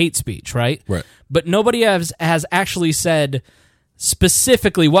defend hate speech, right? Right. But nobody has actually said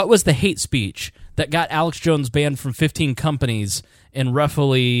specifically what was the hate speech that got Alex Jones banned from 15 companies in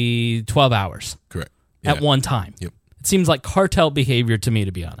roughly 12 hours. Correct. At one time. Yep. It seems like cartel behavior to me,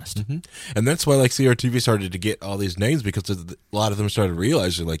 to be honest. And that's why, like, CRTV started to get all these names, because a lot of them started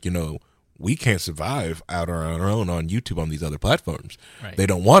realizing, like, we can't survive out on our own on YouTube on these other platforms. Right. They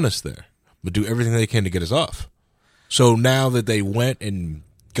don't want us there, but do everything they can to get us off. So now that they went and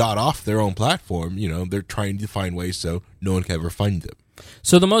got off their own platform, they're trying to find ways so no one can ever find them.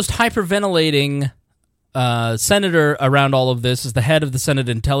 So the most hyperventilating senator around all of this is the head of the Senate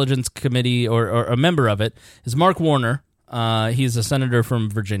Intelligence Committee, or a member of it, is Mark Warner, He's a senator from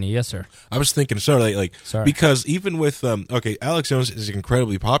Virginia. Yes, sir. I was thinking, sorry. Because even with, Alex Jones is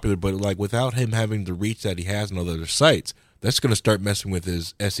incredibly popular, but like without him having the reach that he has on other sites, that's going to start messing with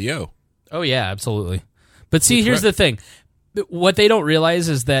his SEO. Oh, yeah, absolutely. But see, here's the thing. What they don't realize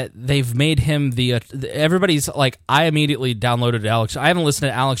is that they've made him everybody's like, I immediately downloaded Alex. I haven't listened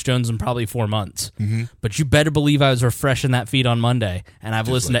to Alex Jones in probably 4 months, but you better believe I was refreshing that feed on Monday, and I've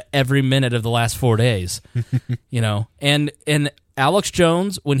listened to every minute of the last 4 days. And Alex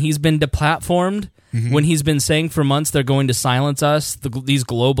Jones, when he's been deplatformed, when he's been saying for months they're going to silence us, these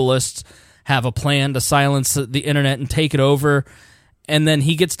globalists have a plan to silence the internet and take it over, and then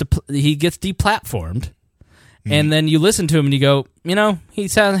he gets deplatformed. And then you listen to him and you go, he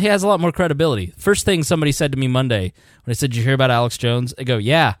has a lot more credibility. First thing somebody said to me Monday when I said, "Did you hear about Alex Jones?" I go,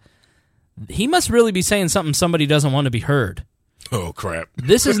 "Yeah, he must really be saying something somebody doesn't want to be heard." Oh crap!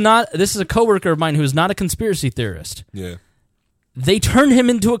 This is a coworker of mine who is not a conspiracy theorist. Yeah, they turned him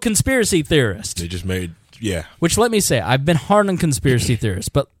into a conspiracy theorist. They just Which, let me say, I've been hard on conspiracy theorists,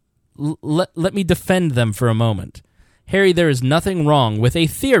 but let me defend them for a moment. Harry, there is nothing wrong with a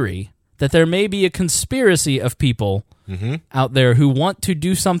theory that there may be a conspiracy of people out there who want to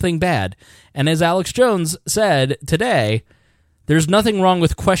do something bad. And as Alex Jones said today, there's nothing wrong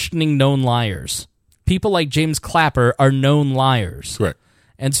with questioning known liars. People like James Clapper are known liars. Correct.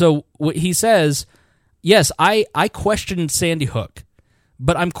 And so what he says, yes, I questioned Sandy Hook,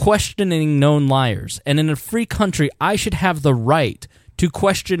 but I'm questioning known liars. And in a free country, I should have the right to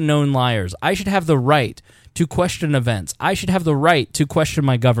question known liars. I should have the right to question events. I should have the right to question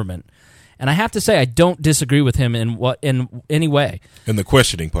my government. And I have to say, I don't disagree with him in any way. In the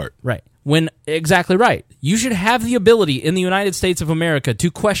questioning part. Right. Exactly right. You should have the ability in the United States of America to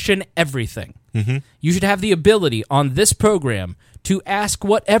question everything. You should have the ability on this program to ask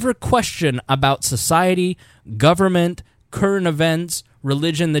whatever question about society, government, current events,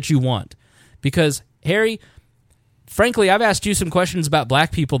 religion that you want. Because, Harry, frankly, I've asked you some questions about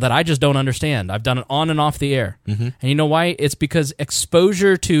black people that I just don't understand. I've done it on and off the air. And you know why? It's because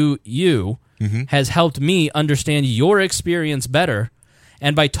exposure to you has helped me understand your experience better.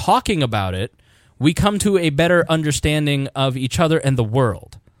 And by talking about it, we come to a better understanding of each other and the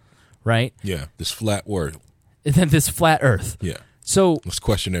world. Right? Yeah, this flat world. This flat earth. Yeah. So let's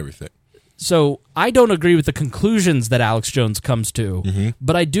question everything. So I don't agree with the conclusions that Alex Jones comes to,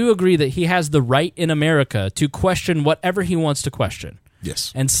 but I do agree that he has the right in America to question whatever he wants to question.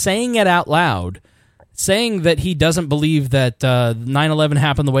 Yes. And saying it out loud, saying that he doesn't believe that 9/11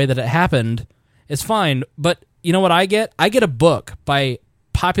 happened the way that it happened is fine. But you know what I get? I get a book by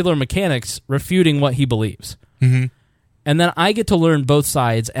Popular Mechanics refuting what he believes. And then I get to learn both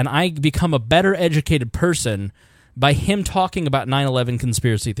sides, and I become a better educated person by him talking about 9/11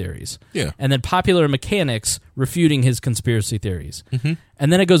 conspiracy theories. Yeah. And then Popular Mechanics refuting his conspiracy theories.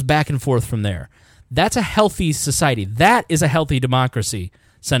 And then it goes back and forth from there. That's a healthy society. That is a healthy democracy,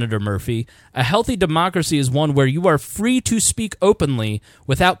 Senator Murphy. A healthy democracy is one where you are free to speak openly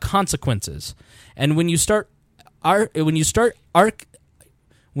without consequences. And when you start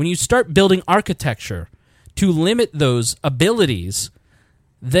building architecture to limit those abilities,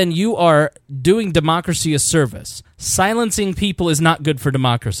 then you are doing democracy a service. Silencing people is not good for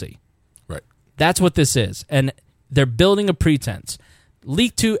democracy. Right. That's what this is. And they're building a pretense.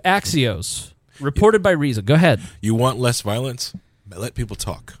 Leaked to Axios, reported by Reason. Go ahead. You want less violence? Let people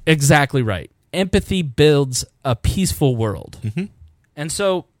talk. Exactly right. Empathy builds a peaceful world. And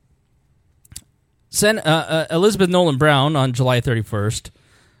so Elizabeth Nolan Brown on July 31st,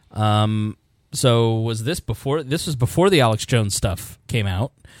 so was this before? This was before the Alex Jones stuff came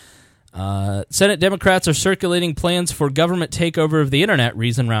out. Senate Democrats are circulating plans for government takeover of the internet,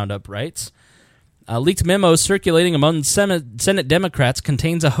 Reason Roundup writes. Leaked memo circulating among Senate Democrats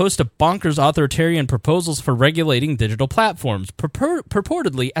contains a host of bonkers authoritarian proposals for regulating digital platforms,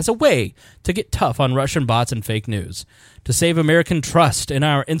 purportedly as a way to get tough on Russian bots and fake news, to save American trust in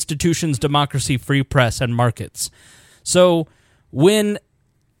our institutions, democracy, free press, and markets. So when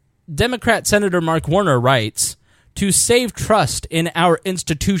Democrat Senator Mark Warner writes, to save trust in our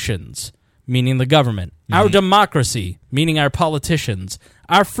institutions, meaning the government, our democracy, meaning our politicians,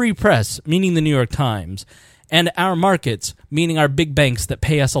 our free press, meaning the New York Times, and our markets, meaning our big banks that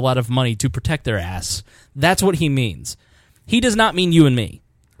pay us a lot of money to protect their ass. That's what he means. He does not mean you and me.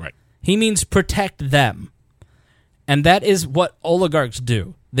 Right. He means protect them. And that is what oligarchs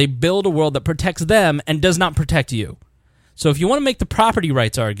do. They build a world that protects them and does not protect you. So if you want to make the property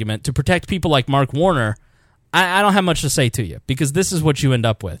rights argument to protect people like Mark Warner, I don't have much to say to you, because this is what you end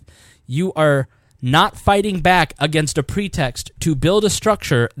up with. You are not fighting back against a pretext to build a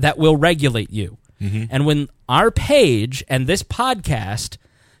structure that will regulate you. And when our page and this podcast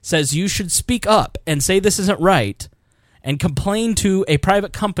says you should speak up and say this isn't right and complain to a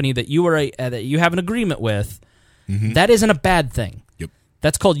private company that you are that you have an agreement with, that isn't a bad thing. Yep.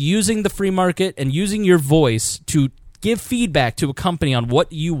 That's called using the free market and using your voice to give feedback to a company on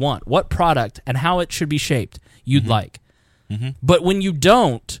what you want, what product, and how it should be shaped you'd like. But when you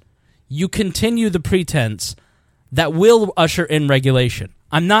don't, you continue the pretense that will usher in regulation.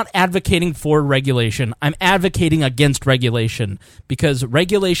 I'm not advocating for regulation. I'm advocating against regulation because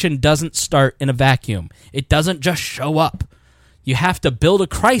regulation doesn't start in a vacuum. It doesn't just show up. You have to build a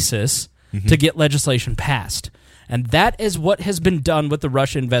crisis to get legislation passed. And that is what has been done with the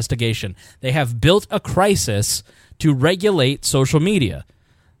Russia investigation. They have built a crisis to regulate social media.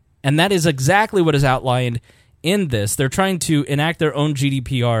 And that is exactly what is outlined in this. They're trying to enact their own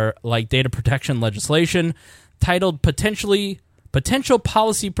GDPR, like data protection legislation, titled Potential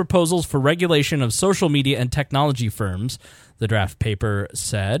Policy Proposals for Regulation of Social Media and Technology Firms, the draft paper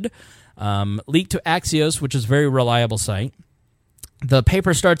said. Leaked to Axios, which is a very reliable site. The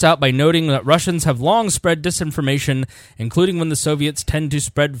paper starts out by noting that Russians have long spread disinformation, including when the Soviets tend to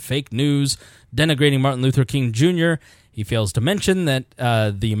spread fake news, denigrating Martin Luther King Jr. He fails to mention that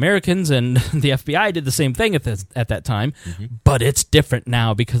the Americans and the FBI did the same thing at that time, but it's different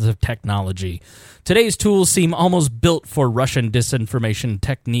now because of technology. Today's tools seem almost built for Russian disinformation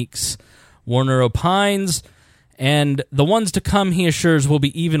techniques, Warner opines, and the ones to come, he assures, will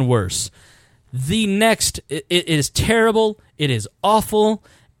be even worse. The next, it is terrible, it is awful,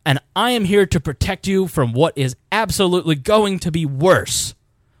 and I am here to protect you from what is absolutely going to be worse.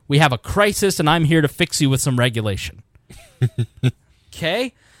 We have a crisis, and I'm here to fix you with some regulation.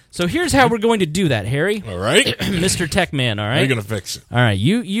 Okay? So here's how we're going to do that, Harry. All right. Mr. Tech Man, all right? How are you going to fix it? All right,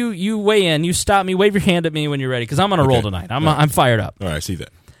 you weigh in, you stop me, wave your hand at me when you're ready, because I'm on a roll tonight. I'm fired up. All right, I see that.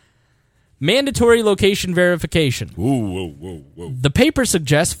 Mandatory location verification. Whoa. The paper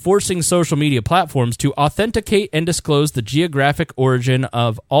suggests forcing social media platforms to authenticate and disclose the geographic origin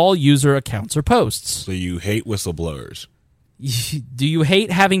of all user accounts or posts. So you hate whistleblowers. Do you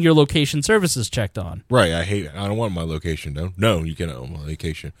hate having your location services checked on? Right, I hate it. I don't want my location, though. No, you cannot own my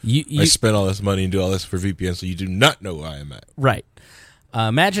location. You I spent all this money and do all this for VPN, so you do not know where I am at. Right.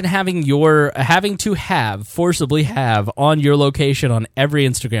 Imagine forcibly have on your location on every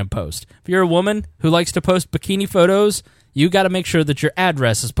Instagram post. If you're a woman who likes to post bikini photos, you got to make sure that your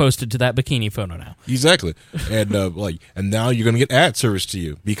address is posted to that bikini photo now. Exactly, and and now you're going to get ad service to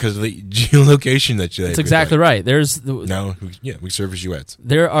you because of the geolocation that you. That's exactly right. We service you ads.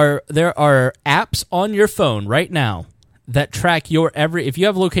 There are apps on your phone right now that track your if you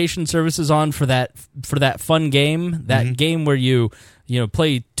have location services on for that fun game, that game where you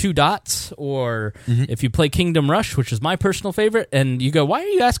play 2 dots, or if you play Kingdom Rush, which is my personal favorite, and you go, why are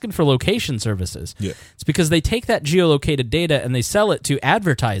you asking for location services? Yeah. It's because they take that geolocated data and they sell it to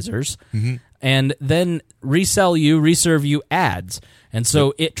advertisers and then reserve you ads. And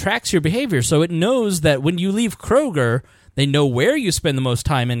so it tracks your behavior. So it knows that when you leave Kroger, they know where you spend the most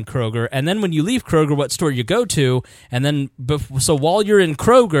time in Kroger, and then when you leave Kroger, what store you go to, and then so while you're in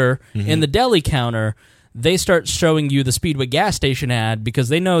Kroger in the deli counter, they start showing you the Speedway gas station ad because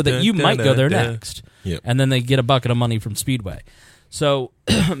they know that you might go there next. Yep. And then they get a bucket of money from Speedway. So,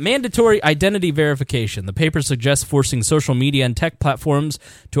 mandatory identity verification. The paper suggests forcing social media and tech platforms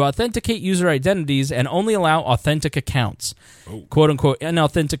to authenticate user identities and only allow authentic accounts. Quote-unquote,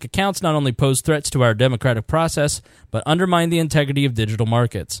 inauthentic accounts not only pose threats to our democratic process, but undermine the integrity of digital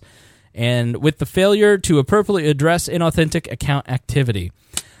markets. And with the failure to appropriately address inauthentic account activity.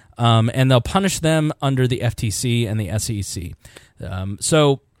 And they'll punish them under the FTC and the SEC.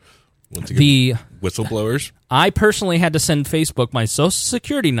 The whistleblowers. I personally had to send Facebook my social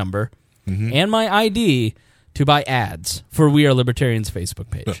security number and my ID to buy ads for We Are Libertarians Facebook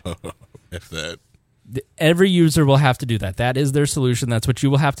page. If that. Every user will have to do that. That is their solution. That's what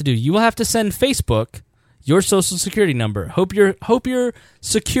you will have to do. You will have to send Facebook your social security number. Hope you're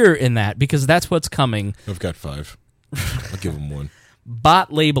secure in that, because that's what's coming. I've got 5. I'll give them 1.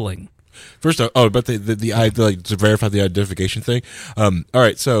 Bot labeling. First, about to verify the identification thing. All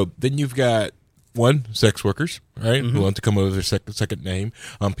right, so then you've got sex workers, right, who want to come over their second name.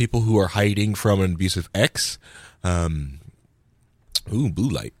 People who are hiding from an abusive ex. Blue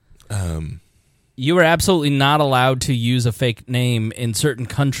light. You are absolutely not allowed to use a fake name in certain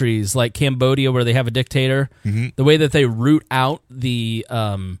countries, like Cambodia, where they have a dictator. The way that they root out the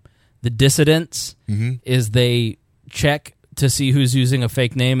dissidents is they check to see who's using a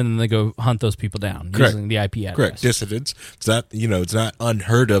fake name, and then they go hunt those people down using the IP address. Correct. Dissidents. It's not, it's not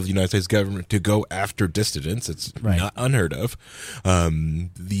unheard of the United States government to go after dissidents. It's not unheard of.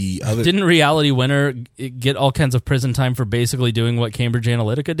 Didn't Reality Winner get all kinds of prison time for basically doing what Cambridge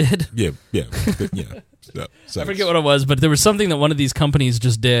Analytica did? Yeah. I forget what it was, but there was something that one of these companies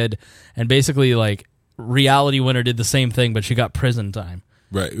just did, and basically, like, Reality Winner did the same thing, but she got prison time.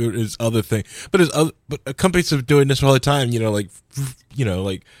 Right, it's other thing, but companies are doing this all the time.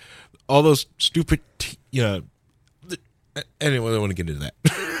 Like all those stupid. Anyway, I don't want to get into that.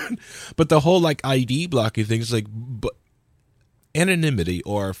 But the whole like ID blocking thing is like, but anonymity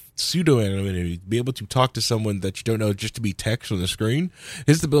or pseudo anonymity, to be able to talk to someone that you don't know just to be text on the screen,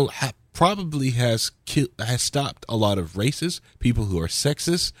 is the bill probably has stopped a lot of racists, people who are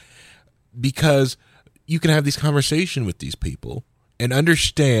sexist, because you can have these conversations with these people. And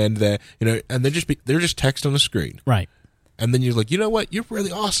understand that, and they're just text on the screen. Right. And then you're like, you know what? You're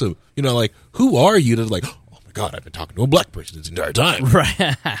really awesome. Like, who are you to like, oh my God, I've been talking to a black person this entire time.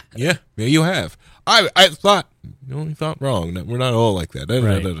 Right. Yeah, you have. I thought, you thought wrong. We're not all like that.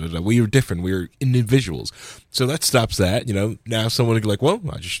 Right. We are different. We are individuals. So that stops that. Now someone would be like, well,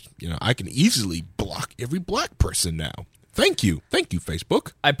 I can easily block every black person now. Thank you,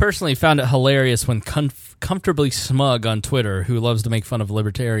 Facebook. I personally found it hilarious when Comfortably Smug on Twitter, who loves to make fun of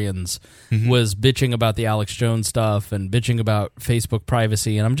libertarians, was bitching about the Alex Jones stuff and bitching about Facebook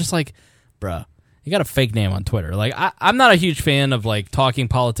privacy. And I'm just like, bruh, you got a fake name on Twitter. Like, I'm not a huge fan of, like, talking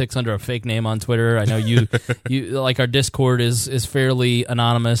politics under a fake name on Twitter. I know you like, our Discord is fairly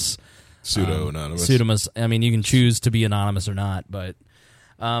anonymous. Pseudo-anonymous. I mean, you can choose to be anonymous or not, but...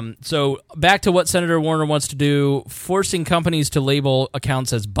 So back to what Senator Warner wants to do, forcing companies to label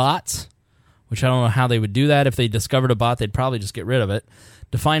accounts as bots, which I don't know how they would do that. If they discovered a bot, they'd probably just get rid of it.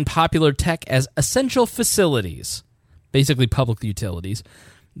 Define popular tech as essential facilities, basically public utilities.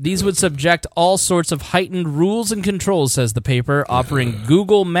 These would subject all sorts of heightened rules and controls, says the paper, offering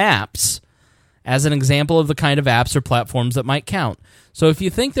Google Maps as an example of the kind of apps or platforms that might count. So if you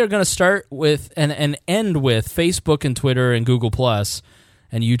think they're going to start with and end with Facebook and Twitter and Google Plus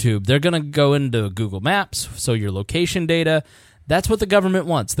and YouTube, they're going to go into Google Maps, so your location data. That's what the government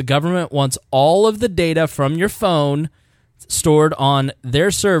wants. The government wants all of the data from your phone stored on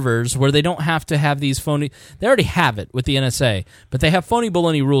their servers where they don't have to have these phony... They already have it with the NSA, but they have phony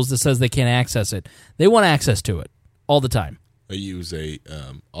baloney rules that says they can't access it. They want access to it all the time. I use a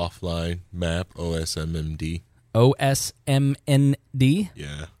offline map, OSMND. OSMND?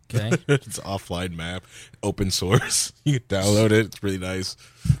 Yeah. Okay. It's an offline map, open source. You can download it. It's really nice.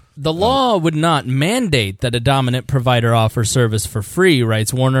 The law would not mandate that a dominant provider offer service for free,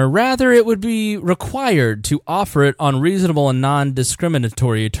 writes Warner. Rather, it would be required to offer it on reasonable and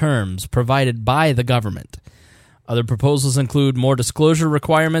non-discriminatory terms provided by the government. Other proposals include more disclosure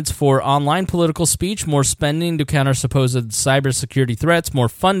requirements for online political speech, more spending to counter supposed cybersecurity threats, more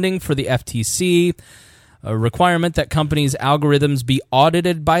funding for the FTC, a requirement that companies' algorithms be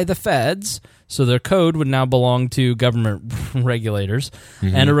audited by the feds, so their code would now belong to government regulators,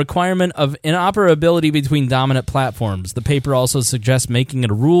 and a requirement of interoperability between dominant platforms. The paper also suggests making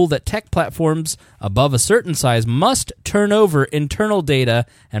it a rule that tech platforms above a certain size must turn over internal data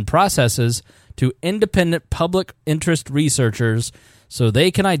and processes to independent public interest researchers so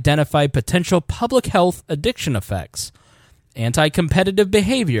they can identify potential public health addiction effects, anti-competitive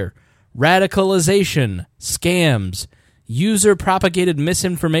behavior, radicalization, scams, user-propagated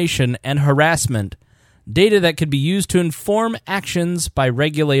misinformation, and harassment, data that could be used to inform actions by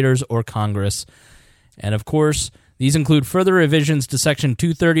regulators or Congress. And, of course, these include further revisions to Section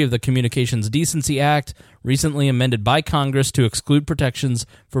 230 of the Communications Decency Act, recently amended by Congress to exclude protections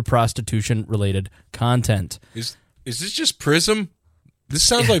for prostitution-related content. Is this just PRISM? This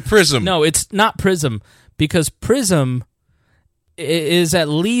sounds like PRISM. No, it's not PRISM, because PRISM is at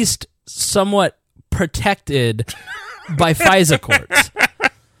least somewhat protected by FISA courts.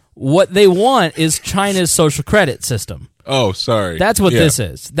 What they want is China's social credit system. Oh, sorry. That's what this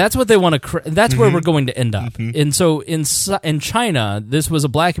is. That's what they want to. That's where we're going to end up. And so in China, this was a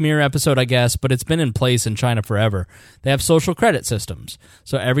Black Mirror episode, I guess, but it's been in place in China forever. They have social credit systems.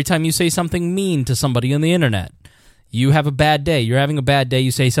 So every time you say something mean to somebody on the internet, you have a bad day. You're having a bad day.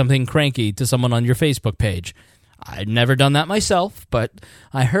 You say something cranky to someone on your Facebook page. I've never done that myself, but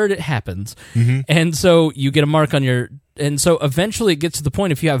I heard it happens. And so you get a mark on your... And so eventually it gets to the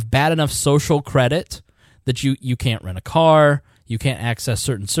point, if you have bad enough social credit that you can't rent a car, you can't access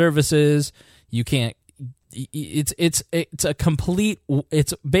certain services, you can't... It's a complete...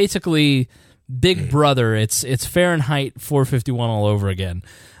 It's basically Big Brother. It's Fahrenheit 451 all over again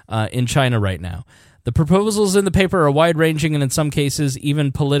in China right now. The proposals in the paper are wide-ranging and in some cases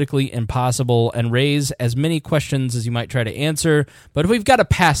even politically impossible and raise as many questions as you might try to answer, but we've got to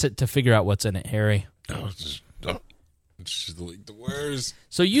pass it to figure out what's in it, Harry. Just delete the words.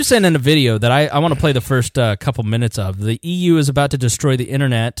 So you sent in a video that I want to play the first couple minutes of. The EU is about to destroy the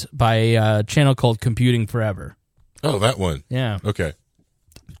internet by a channel called Computing Forever. Oh, that one. Yeah. Okay.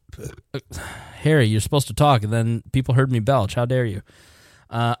 Harry, you're supposed to talk, and then people heard me belch. How dare you?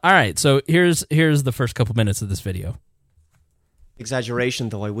 All right, so here's the first couple minutes of this video. Exaggeration,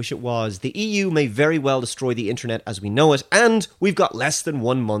 though I wish it was. The EU may very well destroy the internet as we know it, and we've got less than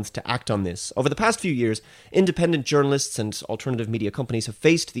 1 month to act on this. Over the past few years, independent journalists and alternative media companies have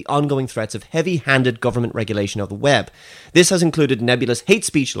faced the ongoing threats of heavy-handed government regulation of the web. This has included nebulous hate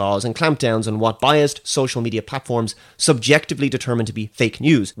speech laws and clampdowns on what biased social media platforms subjectively determine to be fake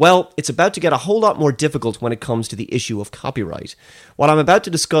news. Well, it's about to get a whole lot more difficult when it comes to the issue of copyright. What I'm about to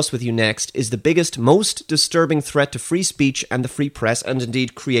discuss with you next is the biggest, most disturbing threat to free speech and the free press, and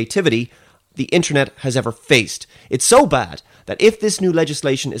indeed creativity, the internet has ever faced. It's so bad that if this new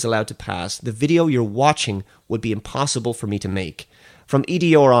legislation is allowed to pass, the video you're watching would be impossible for me to make. From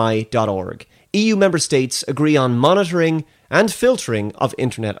edori.org, EU member states agree on monitoring and filtering of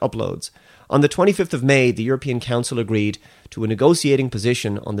internet uploads. On the 25th of May, the European Council agreed to a negotiating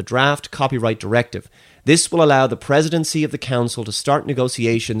position on the draft copyright directive. This will allow the presidency of the Council to start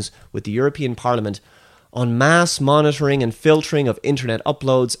negotiations with the European Parliament on mass monitoring and filtering of internet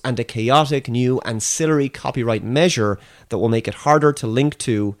uploads and a chaotic new ancillary copyright measure that will make it harder to link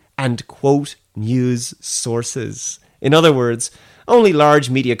to and quote news sources. In other words, only large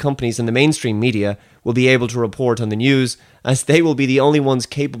media companies in the mainstream media will be able to report on the news, as they will be the only ones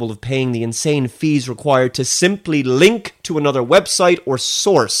capable of paying the insane fees required to simply link to another website or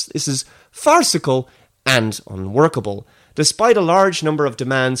source. This is farcical and unworkable. Despite a large number of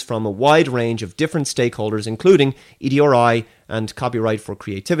demands from a wide range of different stakeholders, including EDRI and Copyright for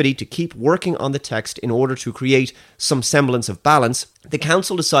Creativity, to keep working on the text in order to create some semblance of balance, the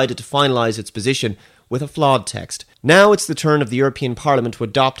Council decided to finalise its position with a flawed text. Now it's the turn of the European Parliament to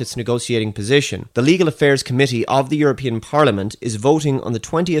adopt its negotiating position. The Legal Affairs Committee of the European Parliament is voting on the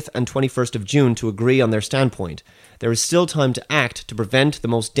 20th and 21st of June to agree on their standpoint. There is still time to act to prevent the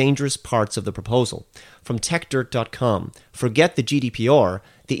most dangerous parts of the proposal. From techdirt.com, forget the GDPR,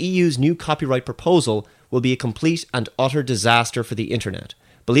 the EU's new copyright proposal will be a complete and utter disaster for the internet.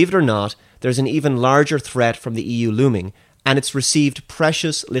 Believe it or not, there's an even larger threat from the EU looming, and it's received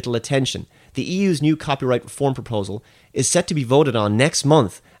precious little attention. The EU's new copyright reform proposal is set to be voted on next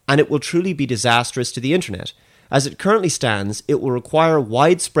month, and it will truly be disastrous to the internet. As it currently stands, it will require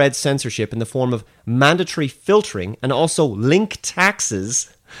widespread censorship in the form of mandatory filtering and also link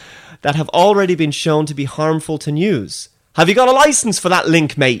taxes that have already been shown to be harmful to news. Have you got a license for that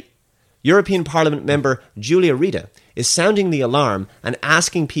link, mate? European Parliament member Julia Reda is sounding the alarm and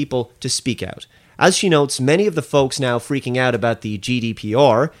asking people to speak out. As she notes, many of the folks now freaking out about the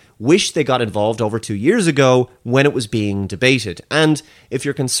GDPR wish they got involved over 2 years ago when it was being debated. And if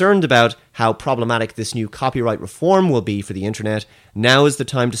you're concerned about how problematic this new copyright reform will be for the internet, now is the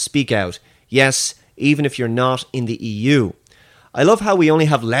time to speak out. Yes, even if you're not in the EU. I love how we only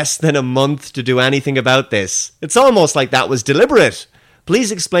have less than a month to do anything about this. It's almost like that was deliberate.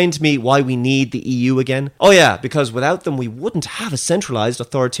 Please explain to me why we need the EU again. Oh yeah, because without them we wouldn't have a centralised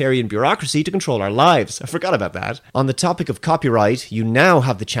authoritarian bureaucracy to control our lives. I forgot about that. On the topic of copyright, you now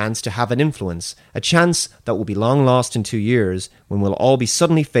have the chance to have an influence. A chance that will be long lost in 2 years, when we'll all be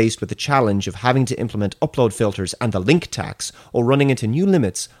suddenly faced with the challenge of having to implement upload filters and the link tax, or running into new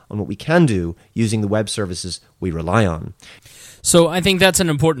limits on what we can do using the web services we rely on. So I think that's an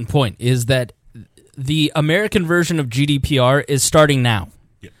important point, is that the American version of GDPR is starting now.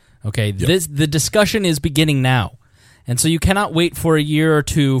 Yep. Okay, yep. The discussion is beginning now. And so you cannot wait for a year or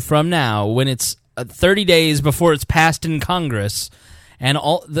two from now when it's 30 days before it's passed in Congress. And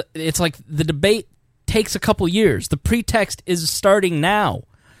it's like the debate takes a couple years. The pretext is starting now.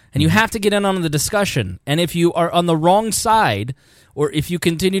 And you have to get in on the discussion. And if you are on the wrong side, or if you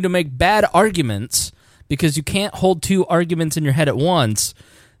continue to make bad arguments, because you can't hold two arguments in your head at once,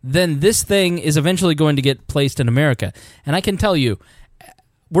 then this thing is eventually going to get placed in America. And I can tell you,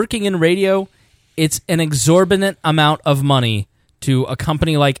 working in radio, it's an exorbitant amount of money to a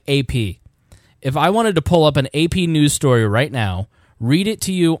company like AP. If I wanted to pull up an AP news story right now, read it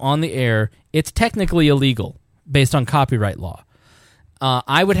to you on the air, it's technically illegal based on copyright law.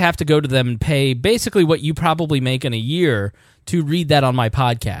 I would have to go to them and pay basically what you probably make in a year to read that on my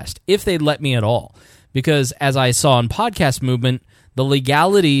podcast, if they'd let me at all. Because as I saw in Podcast Movement, the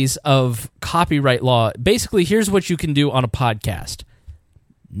legalities of copyright law, basically, here's what you can do on a podcast.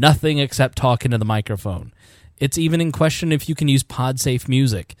 Nothing except talking to the microphone. It's even in question if you can use PodSafe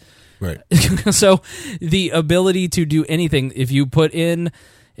music. Right. So the ability to do anything, if you put in,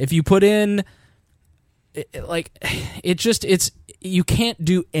 you can't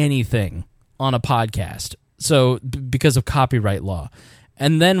do anything on a podcast. So because of copyright law.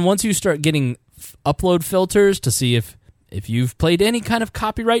 And then once you start getting upload filters to see if you've played any kind of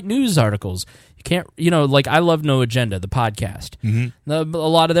copyright news articles, you can't, like I love No Agenda, the podcast. Mm-hmm. A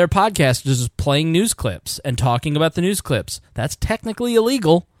lot of their podcasts is just playing news clips and talking about the news clips. That's technically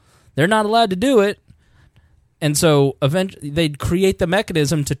illegal. They're not allowed to do it. And so eventually they'd create the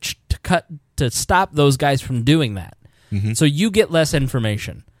mechanism to stop those guys from doing that. Mm-hmm. So you get less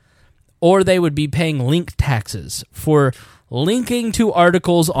information. Or they would be paying link taxes for linking to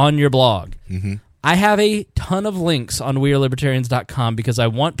articles on your blog. Mm-hmm. I have a ton of links on wearelibertarians.com because I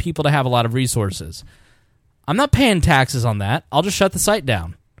want people to have a lot of resources. I'm not paying taxes on that. I'll just shut the site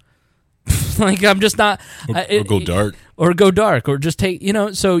down. Like, I'm just not... Or go dark. Or go dark. Or just take...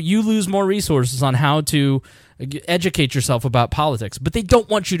 so you lose more resources on how to educate yourself about politics. But they don't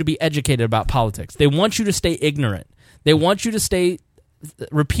want you to be educated about politics. They want you to stay ignorant. They want you to stay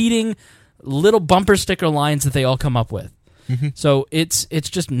repeating little bumper sticker lines that they all come up with. Mm-hmm. So it's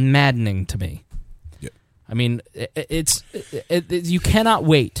just maddening to me. Yep. I mean, you cannot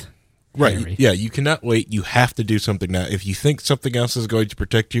wait. Right. Henry. Yeah, you cannot wait. You have to do something now. If you think something else is going to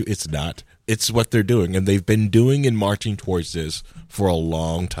protect you, it's not. It's what they're doing, and they've been doing and marching towards this for a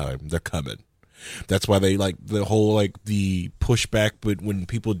long time. They're coming. That's why they like the whole the pushback, but when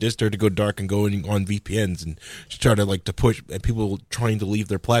people did start to go dark and going on VPNs and started to push, and people trying to leave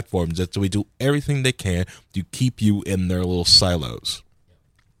their platforms, that's why we do everything they can to keep you in their little silos,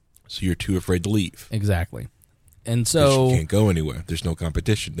 so you're too afraid to leave. Exactly. And so you can't go anywhere. There's no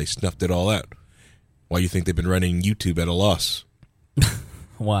competition. They snuffed it all out. Why do you think they've been running YouTube at a loss?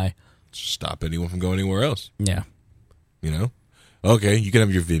 Why? Stop anyone from going anywhere else. Yeah. Okay, you can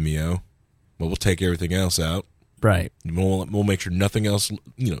have your Vimeo, but we'll take everything else out. Right. We'll make sure nothing else,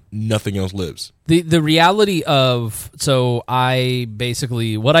 nothing else lives. The reality of, so I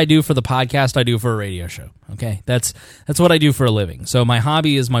basically, what I do for the podcast, I do for a radio show. Okay, that's what I do for a living. So my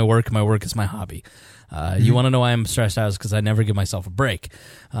hobby is my work. My work is my hobby. You want to know why I'm stressed out? Is because I never give myself a break.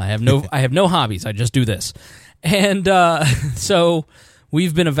 I have no hobbies. I just do this. And so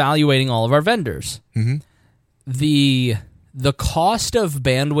we've been evaluating all of our vendors. Mm-hmm. The cost of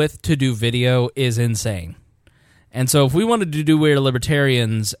bandwidth to do video is insane. And so if we wanted to do Weird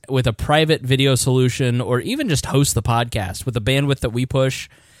Libertarians with a private video solution, or even just host the podcast with the bandwidth that we push,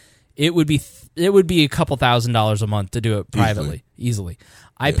 it would be a couple $1,000s a month to do it privately, easily.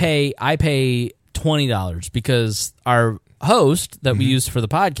 I pay $20 because our host that we use for the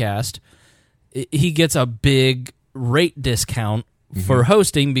podcast, he gets a big rate discount for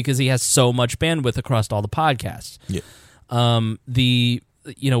hosting because he has so much bandwidth across all the podcasts. Yeah.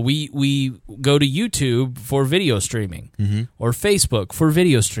 We go to YouTube for video streaming or Facebook for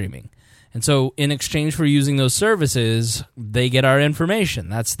video streaming. And so in exchange for using those services, they get our information.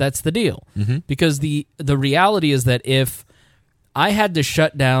 That's the deal. Mm-hmm. Because the reality is that if I had to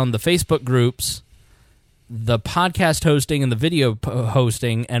shut down the Facebook groups, the podcast hosting and the video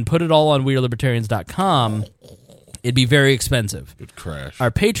hosting and put it all on WeAreLibertarians.com, it'd be very expensive. It'd crash.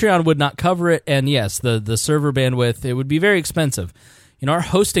 Our Patreon would not cover it, and yes, the server bandwidth, it would be very expensive. Our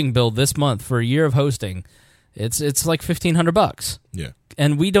hosting bill this month for a year of hosting, it's like $1,500. Yeah.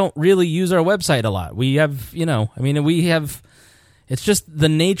 And we don't really use our website a lot. We have, it's just the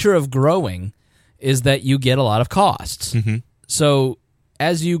nature of growing is that you get a lot of costs. Mm-hmm. So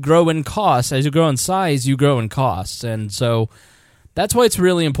as you grow in costs, as you grow in size, you grow in costs. And so that's why it's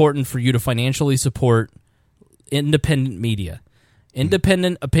really important for you to financially support independent media.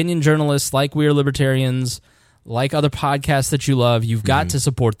 Independent opinion journalists like We Are Libertarians, like other podcasts that you love, you've got to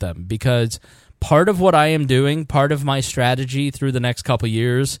support them, because part of what I am doing, part of my strategy through the next couple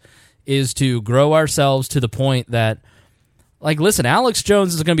years is to grow ourselves to the point that, listen, Alex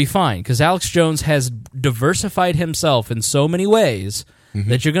Jones is going to be fine because Alex Jones has diversified himself in so many ways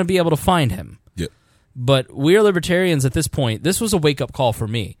that you're going to be able to find him. Yep. But We Are Libertarians at this point, this was a wake-up call for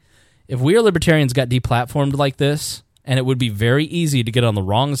me. If We Are Libertarians got deplatformed like this, and it would be very easy to get on the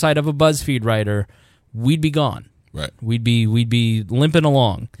wrong side of a BuzzFeed writer, we'd be gone. Right. We'd be limping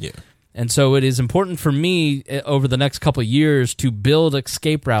along. Yeah. And so it is important for me over the next couple of years to build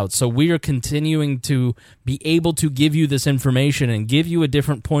escape routes. So we are continuing to be able to give you this information and give you a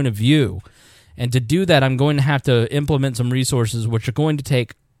different point of view. And to do that, I'm going to have to implement some resources, which are going to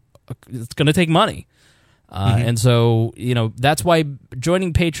take money. And so, that's why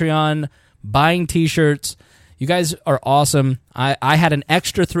joining Patreon, buying T-shirts, You guys are awesome. I had an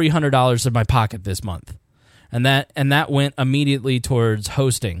extra $300 in my pocket this month, and that went immediately towards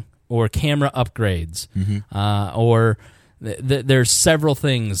hosting or camera upgrades, or there's several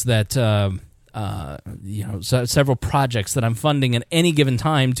things that several projects that I'm funding at any given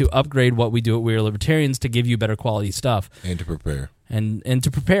time to upgrade what we do at We Are Libertarians to give you better quality stuff and to prepare. And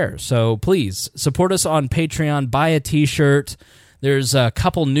to prepare. So please support us on Patreon. Buy a T-shirt. There's a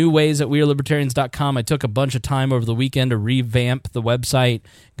couple new ways at WeAreLibertarians.com. I took a bunch of time over the weekend to revamp the website.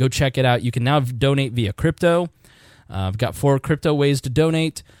 Go check it out. You can now donate via crypto. I've got 4 crypto ways to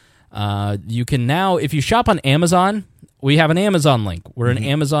donate. You can now, if you shop on Amazon, we have an Amazon link. We're an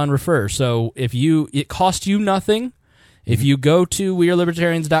Amazon refer. So it costs you nothing. If you go to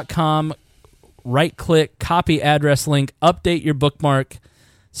WeAreLibertarians.com, right-click, copy address link, update your bookmark,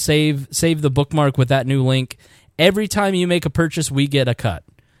 save the bookmark with that new link. Every time you make a purchase, we get a cut.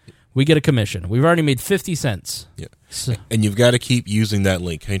 We get a commission. We've already made 50 cents. Yeah. So, and you've got to keep using that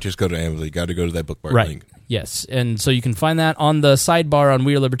link. Can't just go to Amazon. You've got to go to that bookmark link. Yes. And so you can find that on the sidebar on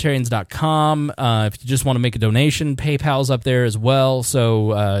WeAreLibertarians.com. If you just want to make a donation, PayPal's up there as well.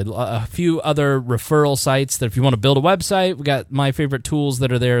 So a few other referral sites that if you want to build a website, we got my favorite tools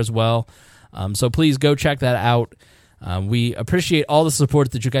that are there as well. So please go check that out. We appreciate all the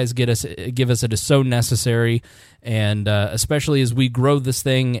support that you guys give us. It is so necessary, and especially as we grow this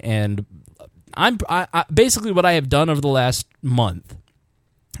thing. And I basically what I have done over the last month,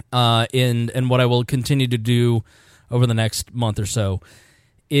 and what I will continue to do over the next month or so,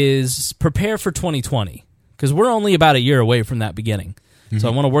 is prepare for 2020, because we're only about a year away from that beginning. So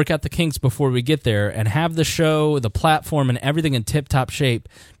I want to work out the kinks before we get there and have the show, the platform, and everything in tip-top shape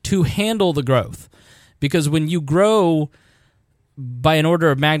to handle the growth. Because when you grow by an order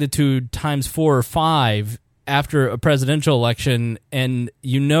of magnitude times 4 or 5 after a presidential election, and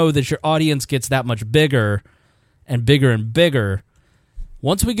you know that your audience gets that much bigger and bigger and bigger,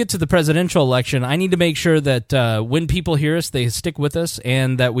 once we get to the presidential election, I need to make sure that when people hear us, they stick with us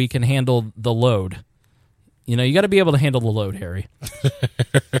and that we can handle the load. You know, you got to be able to handle the load, Harry.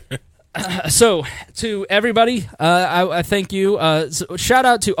 So, to everybody, I thank you. So shout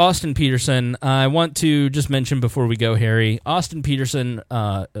out to Austin Peterson. I want to just mention before we go, Harry, Austin Peterson,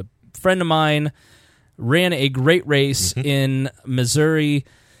 a friend of mine, ran a great race in Missouri.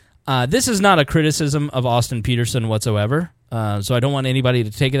 This is not a criticism of Austin Peterson whatsoever, so I don't want anybody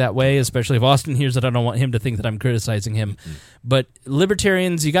to take it that way, especially if Austin hears it. I don't want him to think that I'm criticizing him. But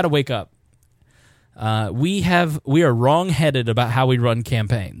libertarians, you got to wake up. We are wrong-headed about how we run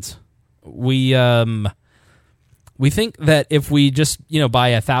campaigns. We think that if we just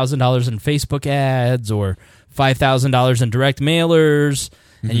buy $1,000 in Facebook ads or $5,000 in direct mailers,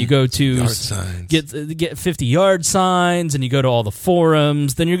 and you go to get 50 yard signs, and you go to all the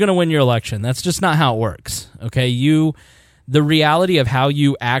forums, then you're going to win your election. That's just not how it works. Okay, the reality of how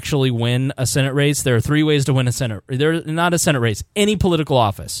you actually win a Senate race. There are 3 ways to win a Senate. They're not a Senate race. Any political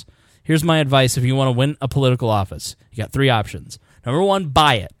office. Here's my advice: if you want to win a political office, you got 3 options. Number 1,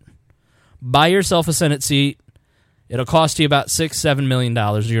 buy it. Buy yourself a Senate seat. It'll cost you about $6-7 million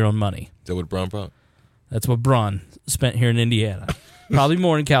of your own money. Is that what Braun bought? That's what Braun spent here in Indiana. Probably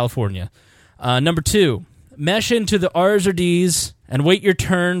more in California. Number 2, mesh into the R's or D's and wait your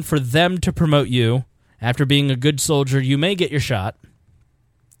turn for them to promote you. After being a good soldier, you may get your shot.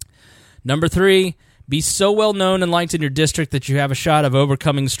 Number 3, be so well known and liked in your district that you have a shot of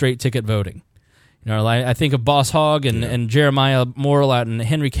overcoming straight ticket voting. I think of Boss Hogg and Jeremiah Morrill out in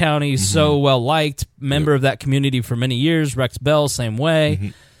Henry County, so well liked, member of that community for many years. Rex Bell, same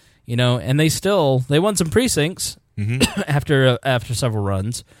way. And they won some precincts after several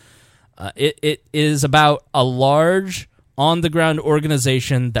runs. It is about a large, on-the-ground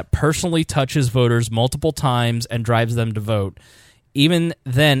organization that personally touches voters multiple times and drives them to vote. Even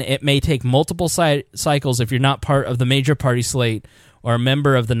then, it may take multiple cycles if you're not part of the major party slate or a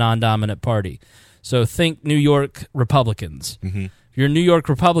member of the non-dominant party. So think New York Republicans. If you're a New York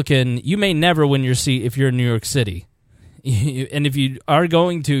Republican, you may never win your seat if you're in New York City. And if you are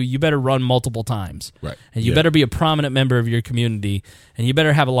going to, you better run multiple times. Right. And you better be a prominent member of your community, and you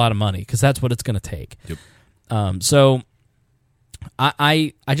better have a lot of money, because that's what it's going to take. So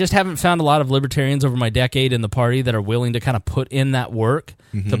I just haven't found a lot of libertarians over my decade in the party that are willing to kind of put in that work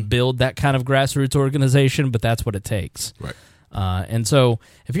to build that kind of grassroots organization, but that's what it takes. Right. And so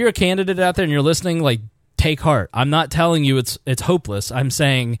if you're a candidate out there and you're listening, take heart. I'm not telling you it's hopeless. I'm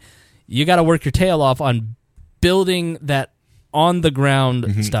saying you got to work your tail off on building that on the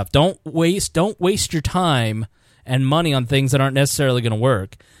ground stuff. Don't waste your time and money on things that aren't necessarily going to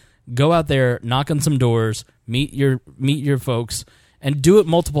work. Go out there, knock on some doors, meet your folks, and do it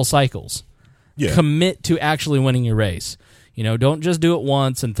multiple cycles. commit to actually winning your race. Don't just do it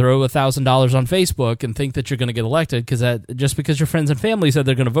once and throw $1,000 on Facebook and think that you're going to get elected just because your friends and family said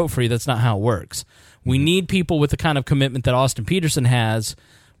they're going to vote for you. That's not how it works. We need people with the kind of commitment that Austin Petersen has,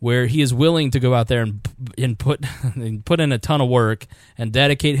 where he is willing to go out there and put in a ton of work and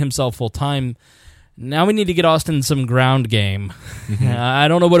dedicate himself full time. Now we need to get Austin some ground game. I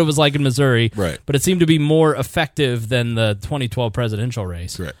don't know what it was like in Missouri, right? But it seemed to be more effective than the 2012 presidential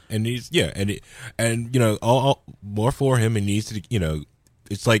race. Correct. And all more for him. He needs to,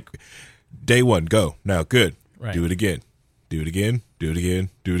 it's like day one, go now, good, right. Do it again. Do it again, do it again,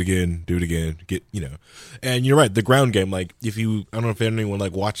 do it again, do it again. And you're right. The ground game, like I don't know if anyone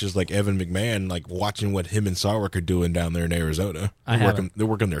watches Evan McMahon, watching what him and Sarwark are doing down there in Arizona. They're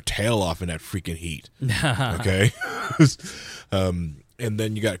working their tail off in that freaking heat. Okay. And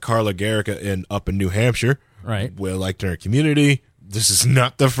then you got Carla Gericka up in New Hampshire. Right. Well liked in her community. This is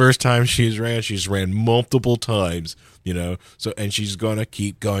not the first time she's ran. She's ran multiple times, So, and she's gonna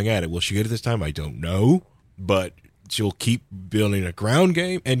keep going at it. Will she get it this time? I don't know, but she'll keep building a ground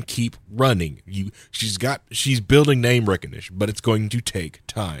game and keep running. She's building name recognition, but it's going to take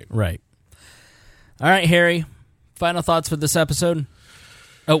time. Right. All right, Harry. Final thoughts for this episode?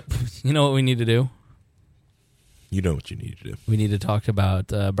 Oh, you know what we need to do? You know what you need to do. We need to talk about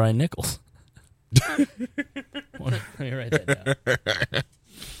Brian Nichols. Let me write that down.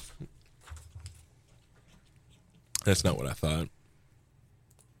 That's not what I thought.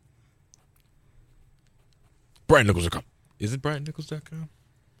 BrianNichols.com. Is it BrianNichols.com?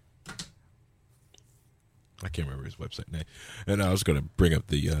 I can't remember his website name. And I was going to bring up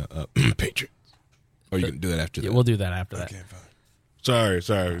the Patriots. Or you can do that after that? Yeah, we'll do that after that. Okay, fine.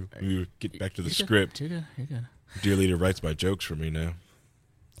 Sorry. We get back to the script. You're good. Dear Leader writes my jokes for me now.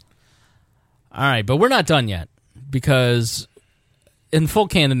 All right, but we're not done yet because in full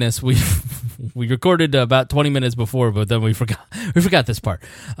candidness, we recorded about 20 minutes before, but then we forgot this part.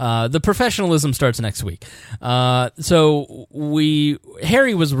 The professionalism starts next week. So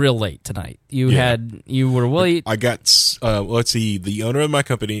Harry was real late tonight. You were late. I got let's see, the owner of my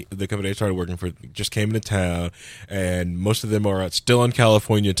company, the company I started working for, just came into town, and most of them are still on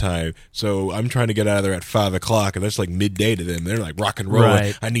California time. So I'm trying to get out of there at 5:00, and that's like midday to them. They're like rock and rolling.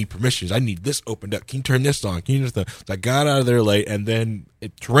 Right. I need permissions. I need this opened up. Can you turn this on? Can you So I got out of there late, and then a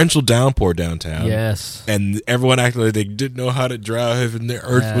torrential downpour downtown. Yes. And everyone acted like they didn't know how to drive, and the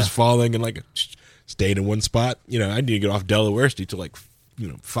earth was falling, and stayed in one spot. I need to get off Delaware Street till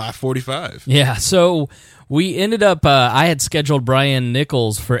 5:45. Yeah, so we ended up, I had scheduled Brian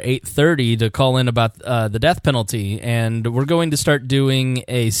Nichols for 8:30 to call in about the death penalty, and we're going to start doing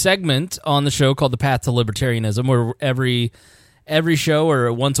a segment on the show called The Path to Libertarianism, where every show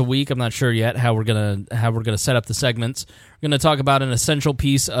or once a week, I'm not sure yet how we're gonna set up the segments. We're gonna talk about an essential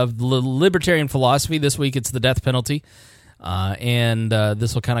piece of the libertarian philosophy. This week it's the death penalty. And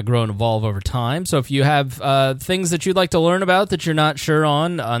this will kind of grow and evolve over time. So if you have things that you'd like to learn about that you're not sure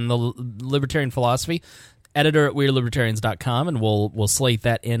on the libertarian philosophy, editor at WeirdLibertarians.com, and we'll slate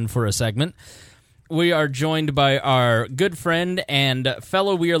that in for a segment. We are joined by our good friend and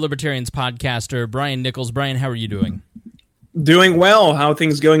fellow We Are Libertarians podcaster, Brian Nichols. Brian, how are you doing? Doing well. How are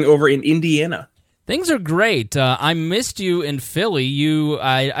things going over in Indiana? Things are great. I missed you in Philly.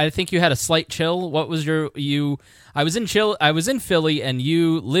 I think you had a slight chill. What was I was in Philly, and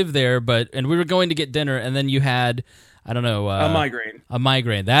you live there, and we were going to get dinner, and then you had, I don't know, a migraine. A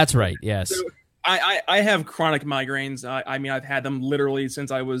migraine. That's right. Yes. So I have chronic migraines. I mean, I've had them literally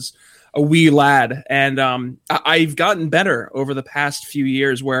since I was a wee lad, and I've gotten better over the past few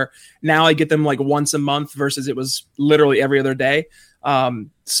years, where now I get them once a month versus it was literally every other day.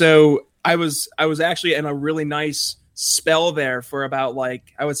 So I was actually in a really nice spell there for about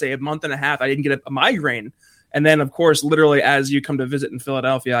I would say a month and a half. I didn't get a migraine. And then, of course, literally as you come to visit in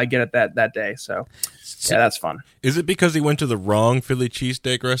Philadelphia, I get it that day. So, yeah, that's fun. Is it because he went to the wrong Philly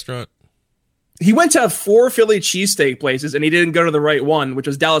cheesesteak restaurant? He went to 4 Philly cheesesteak places, and he didn't go to the right one, which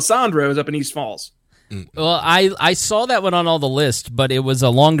was D'Alessandro's up in East Falls. Well, I saw that one on all the list, but it was a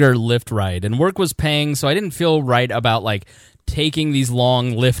longer Lyft ride, and work was paying, so I didn't feel right about taking these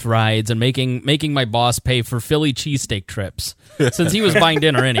long Lyft rides and making my boss pay for Philly cheesesteak trips since he was buying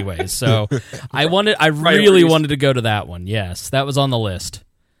dinner anyways. So I really wanted to go to that one. Yes, that was on the list.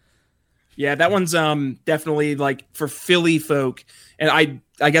 Yeah, that one's definitely for Philly folk, and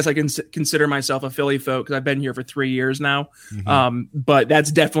I guess I can consider myself a Philly folk because I've been here for 3 years now. Mm-hmm. But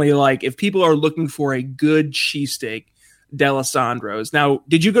that's definitely if people are looking for a good cheesesteak, D'Alessandro's. Now,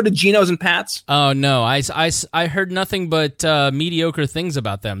 did you go to Geno's and Pat's? Oh no, I heard nothing but mediocre things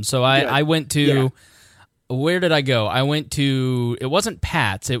about them. So I went to where did I go? I went to, it wasn't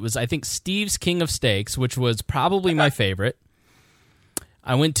Pat's, it was, I think, Steve's King of Steaks, which was probably my favorite.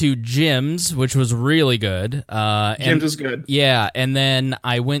 I went to Jim's, which was really good. Jim's is good. Yeah, and then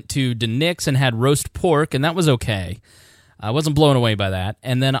I went to DeNick's and had roast pork, and that was okay. I wasn't blown away by that.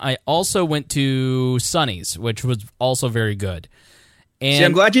 And then I also went to Sonny's, which was also very good. And see,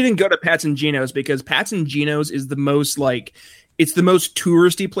 I'm glad you didn't go to Pat's and Gino's, because Pat's and Gino's is the most it's the most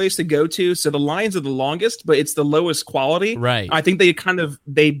touristy place to go to. So the lines are the longest, but it's the lowest quality. Right. I think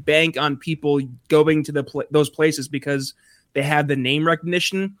they bank on people going to those places because they have the name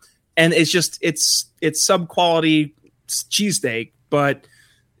recognition, and it's sub quality cheesesteak, but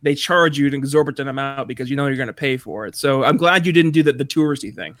they charge you an exorbitant amount because you know you're going to pay for it. So I'm glad you didn't do the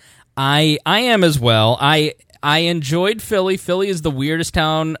touristy thing. I am as well. I enjoyed Philly. Philly is the weirdest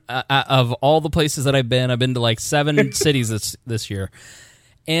town of all the places that I've been. I've been to like 7 cities this year.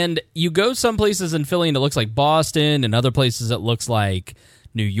 And you go some places in Philly and it looks like Boston, and other places it looks like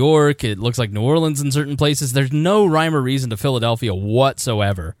New York. It looks like New Orleans in certain places. There's no rhyme or reason to Philadelphia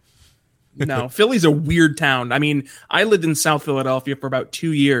whatsoever. No, Philly's a weird town. I mean, I lived in South Philadelphia for about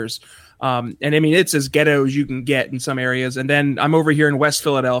 2 years. And I mean, it's as ghetto as you can get in some areas. And then I'm over here in West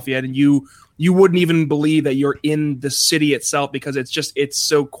Philadelphia, and you wouldn't even believe that you're in the city itself, because it's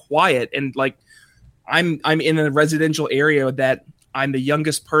so quiet. And like, I'm in a residential area that I'm the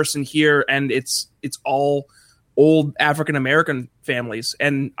youngest person here, and it's all old African-American families.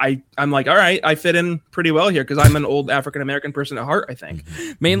 And I'm like, all right, I fit in pretty well here because I'm an old African-American person at heart, I think.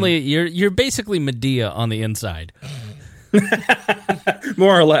 Mainly, you're basically Medea on the inside.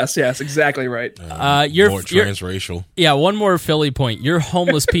 More or less, yes, exactly right. You're more transracial. Yeah, one more Philly point. Your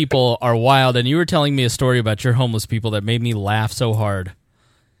homeless people are wild, and you were telling me a story about your homeless people that made me laugh so hard.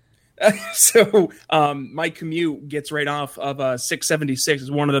 So my commute gets right off of 676.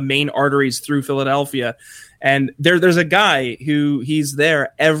 Is one of the main arteries through Philadelphia. And there's a guy who he's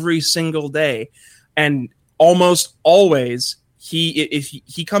there every single day. And almost always if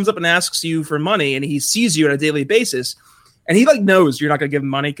he comes up and asks you for money, and he sees you on a daily basis, and he like knows you're not going to give him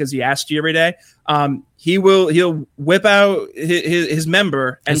money because he asked you every day. He'll whip out his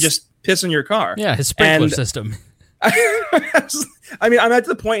member and just piss on your car. Yeah, his sprinkler system. I mean, I'm at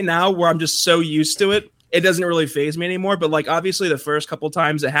the point now where I'm just so used to it, it doesn't really faze me anymore. But like, obviously, the first couple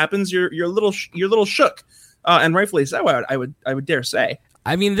times it happens, you're a little shook, and rightfully so. I would dare say.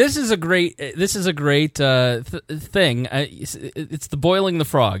 I mean, this is a great thing. It's the boiling the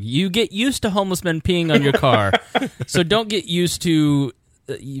frog. You get used to homeless men peeing on your car, so don't get used to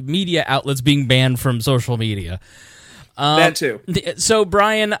media outlets being banned from social media. That too. So,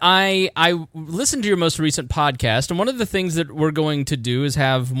 Brian, I listened to your most recent podcast, and one of the things that we're going to do is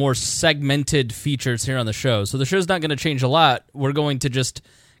have more segmented features here on the show. So the show's not going to change a lot. We're going to just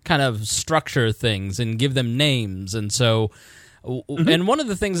kind of structure things and give them names. And so, and one of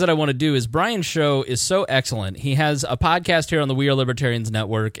the things that I want to do is Brian's show is so excellent. He has a podcast here on the We Are Libertarians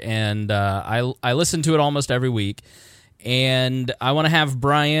Network, and I listen to it almost every week. And I want to have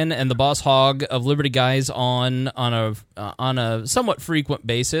Brian and the Boss Hog of Liberty Guys on a somewhat frequent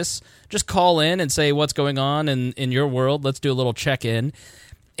basis. Just call in and say what's going on in your world. Let's do a little check-in.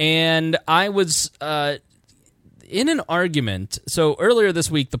 And I was in an argument. So earlier this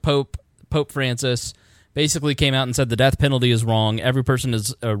week, the Pope Francis, basically came out and said the death penalty is wrong. Every person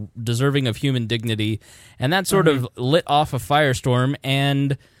is deserving of human dignity. And that sort of lit off a firestorm.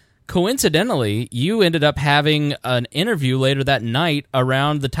 And coincidentally, you ended up having an interview later that night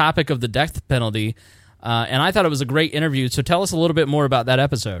around the topic of the death penalty, and I thought it was a great interview. So tell us a little bit more about that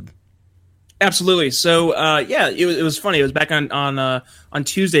episode. Absolutely. So, it was funny. It was back on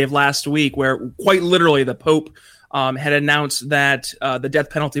Tuesday of last week, where quite literally the Pope had announced that the death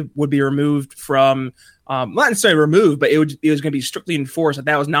penalty would be removed from, not necessarily removed, but it was going to be strictly enforced.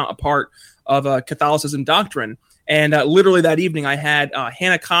 That was not a part of Catholicism doctrine. And literally that evening, I had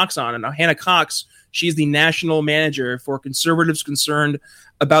Hannah Cox on. And Hannah Cox, she's the national manager for conservatives concerned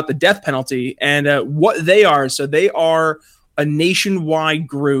about the death penalty. And what they are, so they are a nationwide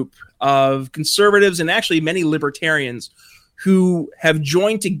group of conservatives and actually many libertarians who have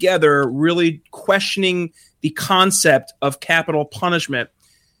joined together really questioning the concept of capital punishment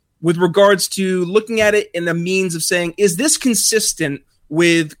with regards to looking at it in the means of saying, is this consistent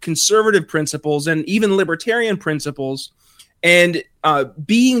with conservative principles and even libertarian principles? And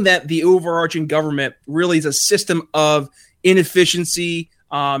being that the overarching government really is a system of inefficiency,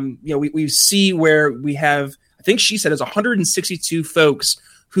 we see where we have, I think she said, it's 162 folks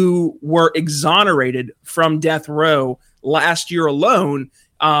who were exonerated from death row last year alone.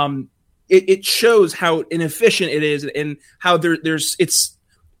 It shows how inefficient it is and how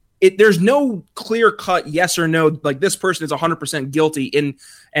there's no clear cut yes or no, like this person is 100% guilty.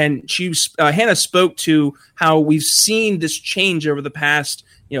 And Hannah spoke to how we've seen this change over the past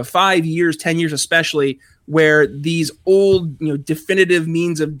 5 years, 10 years especially, where these old definitive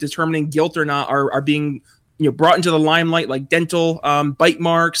means of determining guilt or not are being brought into the limelight, like dental bite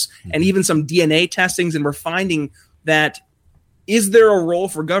marks and even some DNA testings. And we're finding that, is there a role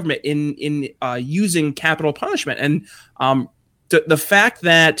for government in using capital punishment? And the fact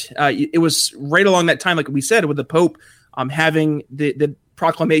that it was right along that time, like we said, with the Pope having the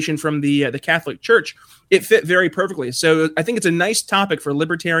proclamation from the Catholic Church, it fit very perfectly. So I think it's a nice topic for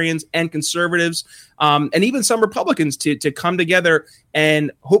libertarians and conservatives, and even some Republicans to come together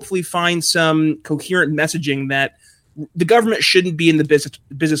and hopefully find some coherent messaging that the government shouldn't be in the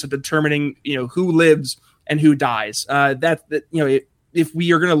business of determining who lives and who dies. If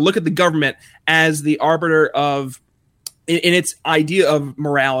we are going to look at the government as the arbiter of in its idea of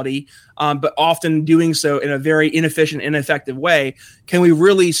morality, but often doing so in a very inefficient, ineffective way, can we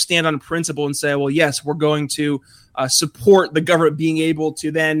really stand on principle and say, well, yes, we're going to support the government being able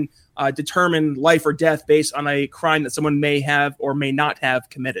to then determine life or death based on a crime that someone may have or may not have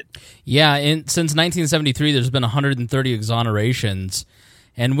committed? Yeah, since 1973, there's been 130 exonerations.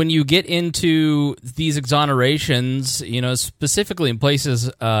 And when you get into these exonerations, specifically in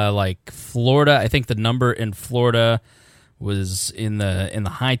places like Florida, I think the number in Florida was in the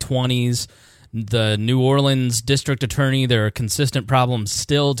high 20s. The New Orleans district attorney, there are consistent problems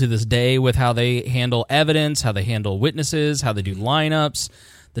still to this day with how they handle evidence, how they handle witnesses, how they do lineups.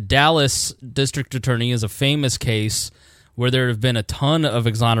 The Dallas district attorney is a famous case where there have been a ton of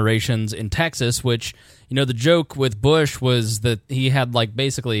exonerations in Texas, which, the joke with Bush was that he had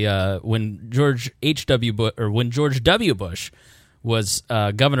basically when George W. Bush was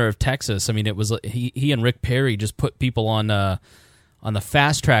governor of Texas. I mean, it was he and Rick Perry just put people on the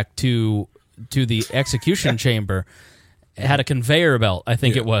fast track to the execution chamber. It had a conveyor belt, I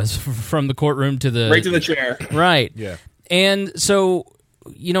think it was, from the courtroom to the right to the chair. Right. Yeah. And so,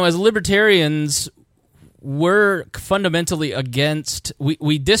 as libertarians, we're fundamentally against.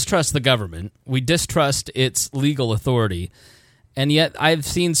 We distrust the government. We distrust its legal authority. And yet I've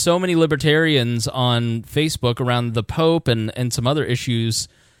seen so many libertarians on Facebook around the Pope and some other issues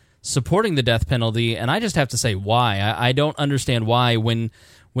supporting the death penalty, and I just have to say why. I don't understand why when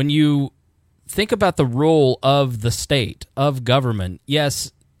you think about the role of the state, of government,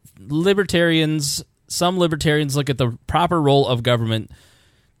 yes, some libertarians look at the proper role of government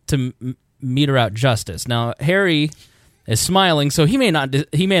to meter out justice. Now, Harry is smiling, so he may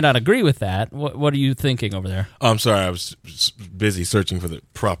not agree with that. What are you thinking over there? I'm sorry, I was busy searching for the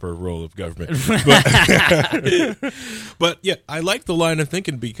proper role of government. But yeah, I like the line of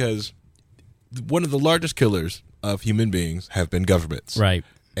thinking because one of the largest killers of human beings have been governments. Right.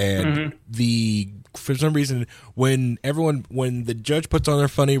 And for some reason, when the judge puts on their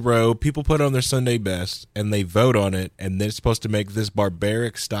funny robe, people put on their Sunday best, and they vote on it, and they're supposed to make this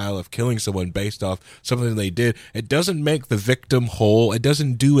barbaric style of killing someone based off something they did. It doesn't make the victim whole. It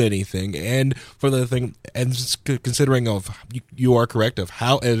doesn't do anything. And for the thing, and considering you are correct of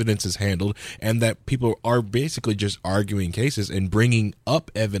how evidence is handled, and that people are basically just arguing cases and bringing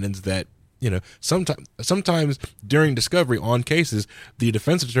up evidence that, sometimes during discovery on cases, the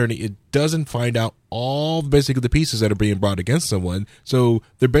defense attorney, it doesn't find out all basically the pieces that are being brought against someone. So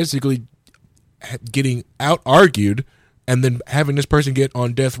they're basically getting out-argued and then having this person get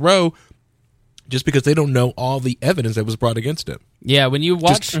on death row just because they don't know all the evidence that was brought against him. Yeah, when you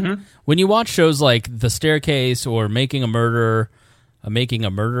watch shows like The Staircase or Making a Murderer, I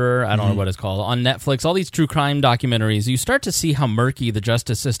don't know what it's called, on Netflix, all these true crime documentaries, you start to see how murky the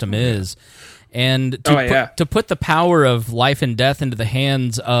justice system is. And to put the power of life and death into the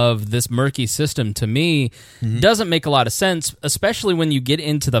hands of this murky system, to me, doesn't make a lot of sense, especially when you get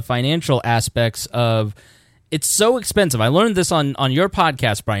into the financial aspects of, it's so expensive. I learned this on your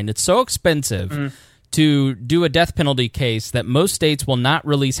podcast, Brian. It's so expensive to do a death penalty case that most states will not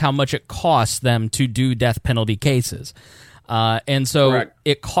release how much it costs them to do death penalty cases. And so Correct.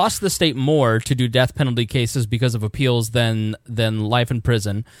 It costs the state more to do death penalty cases because of appeals than life in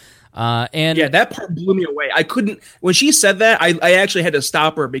prison. And yeah, that part blew me away. I couldn't, when she said that, I actually had to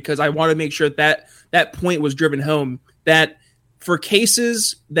stop her because I wanted to make sure that point was driven home, that for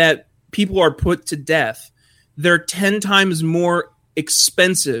cases that people are put to death, they're 10 times more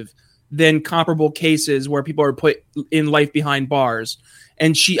expensive than comparable cases where people are put in life behind bars.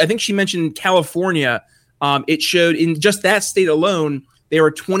 And I think she mentioned California. It showed in just that state alone, they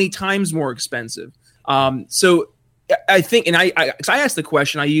were 20 times more expensive. So I think, and I asked the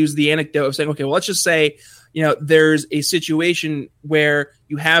question, I used the anecdote of saying, okay, well, let's just say, there's a situation where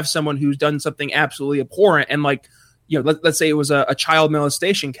you have someone who's done something absolutely abhorrent, and like, let's say it was a child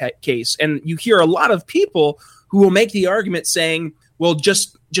molestation case, and you hear a lot of people who will make the argument saying, well,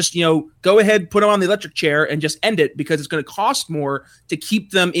 just go ahead, put them on the electric chair and just end it, because it's going to cost more to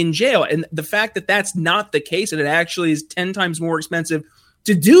keep them in jail. And the fact that that's not the case, and it actually is 10 times more expensive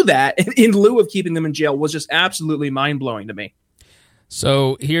to do that in lieu of keeping them in jail, was just absolutely mind-blowing to me.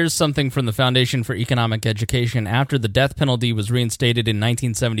 So here's something from the Foundation for Economic Education. After the death penalty was reinstated in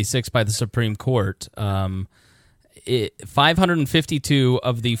 1976 by the Supreme Court, 552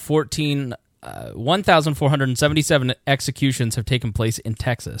 of the 1,477 executions have taken place in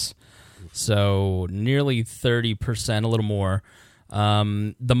Texas. So nearly 30%, a little more.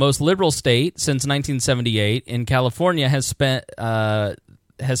 The most liberal state since 1978 in California has spent over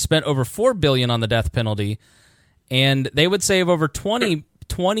 $4 billion on the death penalty, and they would save over 20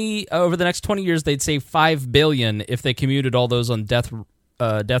 over the next 20 years. They'd save $5 billion if they commuted all those on death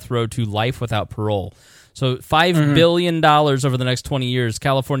row to life without parole. So $5 billion over the next 20 years,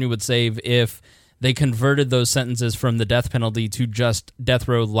 California would save if they converted those sentences from the death penalty to just death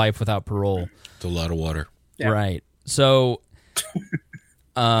row life without parole. It's a lot of water. Yeah. Right. So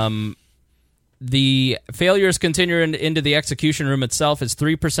the failures continuing into the execution room itself is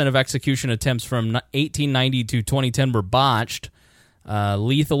 3% of execution attempts from 1890 to 2010 were botched.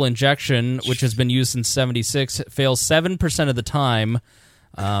 Lethal injection, which has been used since 76, fails 7% of the time.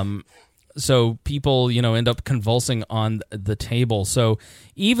 So people, end up convulsing on the table. So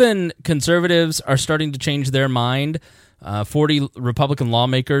even conservatives are starting to change their mind. 40 Republican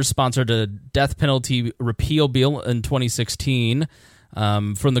lawmakers sponsored a death penalty repeal bill in 2016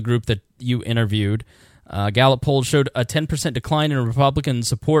 from the group that you interviewed. Gallup polls showed a 10% decline in Republican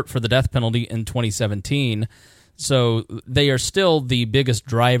support for the death penalty in 2017. So they are still the biggest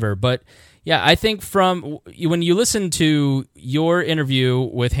driver. But yeah, I think when you listen to your interview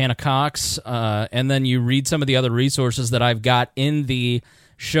with Hannah Cox, and then you read some of the other resources that I've got in the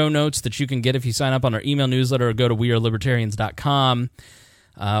show notes that you can get if you sign up on our email newsletter or go to wearelibertarians.com,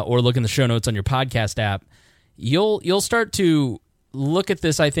 or look in the show notes on your podcast app, you'll start to look at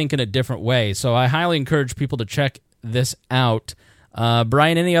this, I think, in a different way. So I highly encourage people to check this out.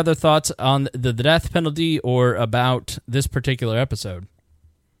 Brian, any other thoughts on the death penalty or about this particular episode?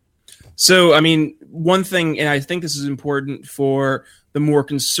 So, one thing, and I think this is important for the more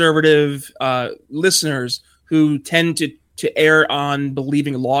conservative listeners who tend to err on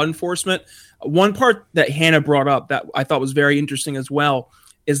believing law enforcement, one part that Hannah brought up that I thought was very interesting as well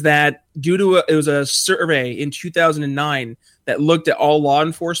is that it was a survey in 2009 that looked at all law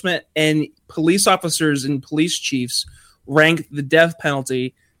enforcement, and police officers and police chiefs ranked the death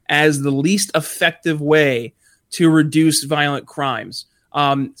penalty as the least effective way to reduce violent crimes.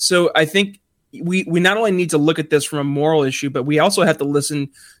 So I think we not only need to look at this from a moral issue, but we also have to listen,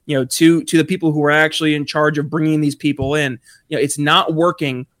 to the people who are actually in charge of bringing these people in. It's not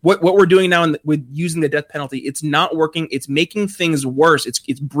working. What we're doing now with using the death penalty, it's not working. It's making things worse.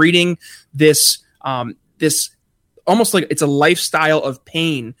 It's breeding this almost like it's a lifestyle of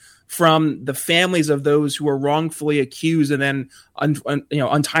pain from the families of those who are wrongfully accused and then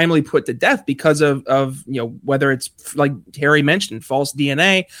untimely put to death because of whether it's, like Harry mentioned, false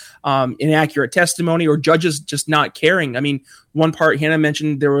DNA, inaccurate testimony, or judges just not caring. One part Hannah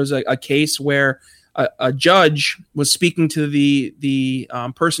mentioned, there was a case where a judge was speaking to the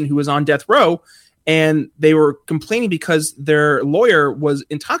person who was on death row, and they were complaining because their lawyer was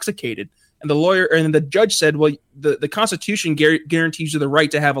intoxicated. And the judge said, well, the Constitution guarantees you the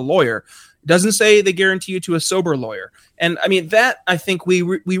right to have a lawyer. It doesn't say they guarantee you to a sober lawyer. And that I think we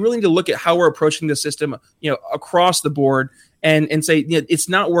really need to look at how we're approaching the system, across the board and say, it's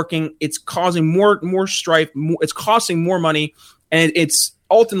not working. It's causing more strife. It's costing more money, and it's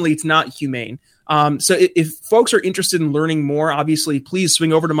not humane. So if folks are interested in learning more, obviously, please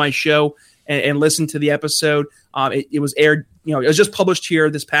swing over to my show and listen to the episode. It was aired, it was just published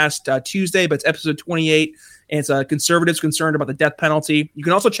here this past Tuesday, but it's episode 28, and it's conservatives concerned about the death penalty. You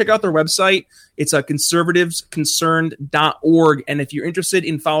can also check out their website. It's conservativesconcerned.org. And if you're interested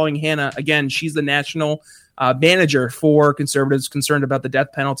in following Hannah, again, she's the national manager for conservatives concerned about the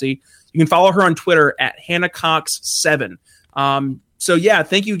death penalty. You can follow her on Twitter at HannahCox7. So yeah,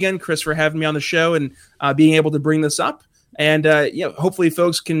 thank you again, Chris, for having me on the show and being able to bring this up. And hopefully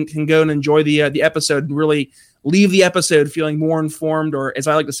folks can go and enjoy the episode and really leave the episode feeling more informed, or as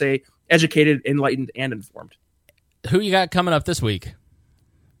I like to say, educated, enlightened, and informed. Who you got coming up this week?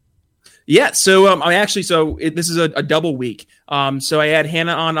 Yeah, so this is a double week. So I had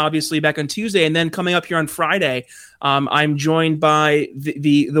Hannah on obviously back on Tuesday, and then coming up here on Friday, I'm joined by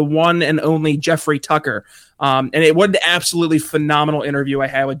the one and only Jeffrey Tucker. And it was an absolutely phenomenal interview I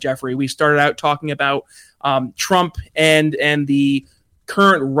had with Jeffrey. We started out talking about Trump and the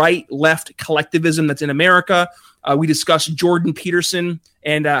current right-left collectivism that's in America. We discussed Jordan Peterson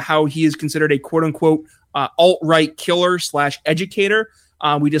and how he is considered a quote-unquote alt-right killer / educator.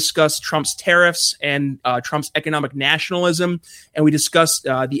 We discussed Trump's tariffs and Trump's economic nationalism, and we discussed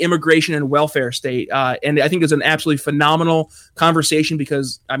the immigration and welfare state. And I think it was an absolutely phenomenal conversation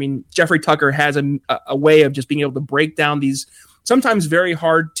because, I mean, Jeffrey Tucker has a way of just being able to break down these sometimes very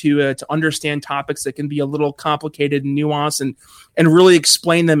hard to understand topics that can be a little complicated and nuanced, and really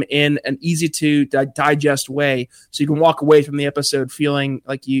explain them in an easy to digest way, so you can walk away from the episode feeling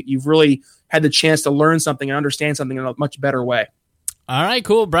like you've really had the chance to learn something and understand something in a much better way. All right,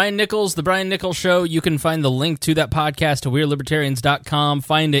 cool. Brian Nichols, The Brian Nichols Show. You can find the link to that podcast at WeareLibertarians.com.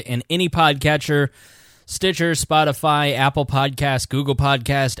 Find it in any podcatcher, Stitcher, Spotify, Apple Podcast, Google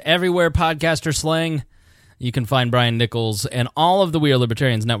Podcast, everywhere podcasts are slang. You can find Brian Nichols and all of the We Are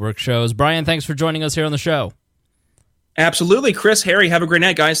Libertarians Network shows. Brian, thanks for joining us here on the show. Absolutely. Chris, Harry, have a great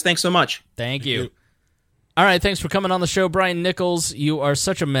night, guys. Thanks so much. Thank you. All right, thanks for coming on the show, Brian Nichols. You are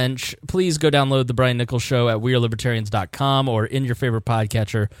such a mensch. Please go download The Brian Nichols Show at WeareLibertarians.com or in your favorite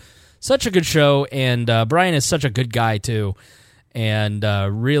podcatcher. Such a good show, and Brian is such a good guy, too, and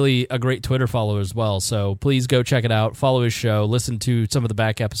really a great Twitter follower as well. So please go check it out, follow his show, listen to some of the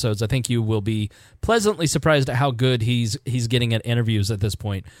back episodes. I think you will be pleasantly surprised at how good he's getting at interviews at this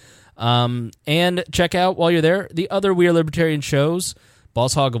point. And check out, while you're there, the other We Are Libertarian shows,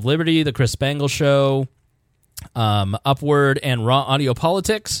 Boss Hog of Liberty, The Chris Spangle Show, Upward, and Raw Audio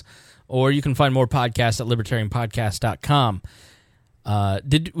Politics, or you can find more podcasts at libertarianpodcast.com.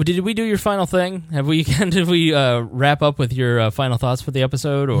 Did we do your final thing? Did we wrap up with your final thoughts for the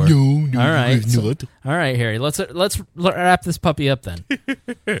episode? Or No. All right, all right, Harry. Let's wrap this puppy up then.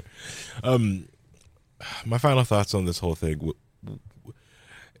 My final thoughts on this whole thing.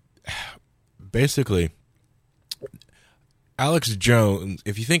 Basically, Alex Jones,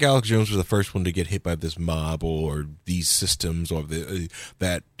 if you think Alex Jones was the first one to get hit by this mob or these systems or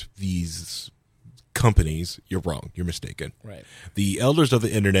these companies, you're wrong. You're mistaken. Right. The elders of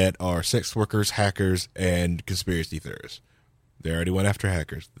the internet are sex workers, hackers, and conspiracy theorists. They already went after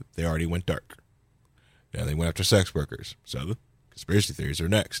hackers. They already went dark. Now they went after sex workers. So the conspiracy theories are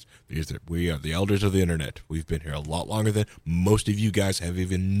next. We are the elders of the internet. We've been here a lot longer than most of you guys have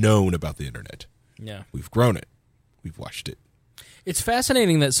even known about the internet. Yeah. We've grown it. We've watched it. It's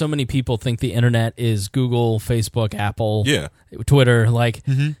fascinating that so many people think the internet is Google, Facebook, Apple, Yeah. Twitter. Like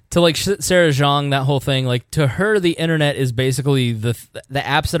to like Sarah Zhang, that whole thing. Like to her, the internet is basically the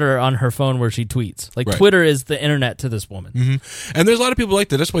apps that are on her phone where she tweets. Like Right. Twitter is the internet to this woman. And there's a lot of people like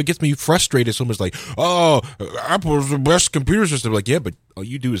that. That's why it gets me frustrated. Someone's like, "Oh, Apple's the best computer system." Like, yeah, but all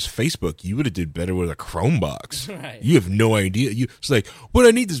you do is Facebook. You would have did better with a Chromebox. Right. You have no idea. It's like, what I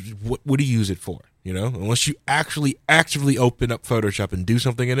need this. What do you use it for? You know, unless you actually actively open up Photoshop and do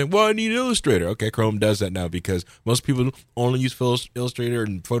something in it. Well, I need Illustrator. Okay, Chrome does that now because most people only use Illustrator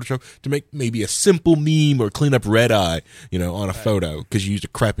and Photoshop to make maybe a simple meme or clean up red eye, on a photo because you used a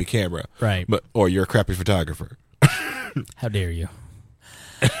crappy camera. Right. Or you're a crappy photographer. How dare you?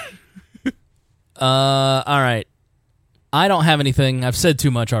 All right. I don't have anything. I've said too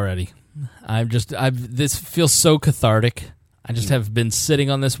much already. This feels so cathartic. I just have been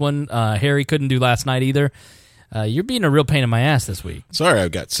sitting on this one. Harry couldn't do last night either. You're being a real pain in my ass this week. Sorry, I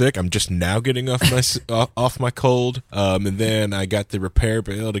got sick. I'm just now getting off my off my cold, and then I got the repair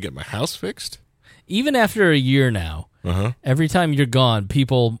bill to get my house fixed. Even after a year now, every time you're gone,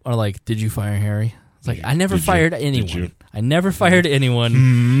 people are like, "Did you fire Harry?" It's like, I never fired anyone. I never fired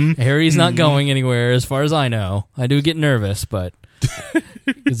anyone. Harry's not going anywhere, as far as I know. I do get nervous, but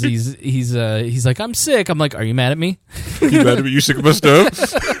because he's like, I'm sick. I'm like, are you mad at me? You mad at me? You sick of my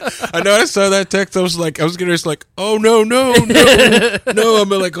stuff? I know. I saw that text. I was getting just like, oh no, I'm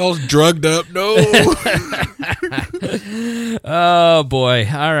like all drugged up. No. Oh boy!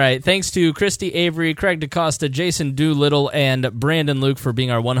 All right. Thanks to Christy Avery, Craig DaCosta, Jason Doolittle, and Brandon Luke for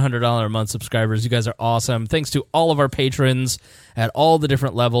being our $100 a month subscribers. You guys are awesome. Thanks to all of our patrons at all the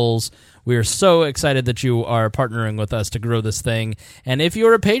different levels. We are so excited that you are partnering with us to grow this thing. And if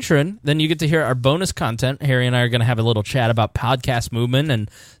you're a patron, then you get to hear our bonus content. Harry and I are going to have a little chat about podcast movement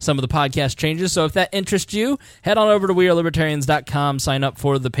and some of the podcast changes. So if that interests you, head on over to WeAreLibertarians.com, sign up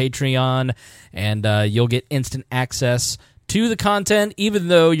for the Patreon, and you'll get instant access to the content, even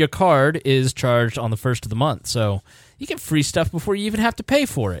though your card is charged on the first of the month. So you get free stuff before you even have to pay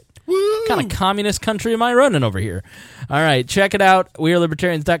for it. Woo! kind of communist country am I running over here? All right, check it out.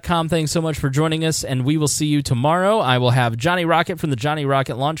 WeAreLibertarians.com. Thanks so much for joining us, and we will see you tomorrow. I will have Johnny Rocket from the Johnny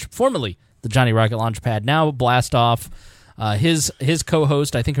Rocket Launch, formerly the Johnny Rocket Launchpad, now blast off. His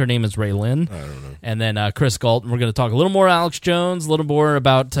co-host, I think her name is Ray Lynn. I don't know. And then Chris Galt. We're going to talk a little more Alex Jones, a little more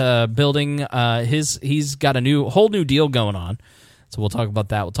about building he's got a whole new deal going on. So we'll talk about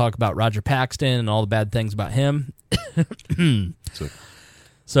that. We'll talk about Roger Paxton and all the bad things about him.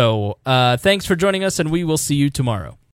 So thanks for joining us, and we will see you tomorrow.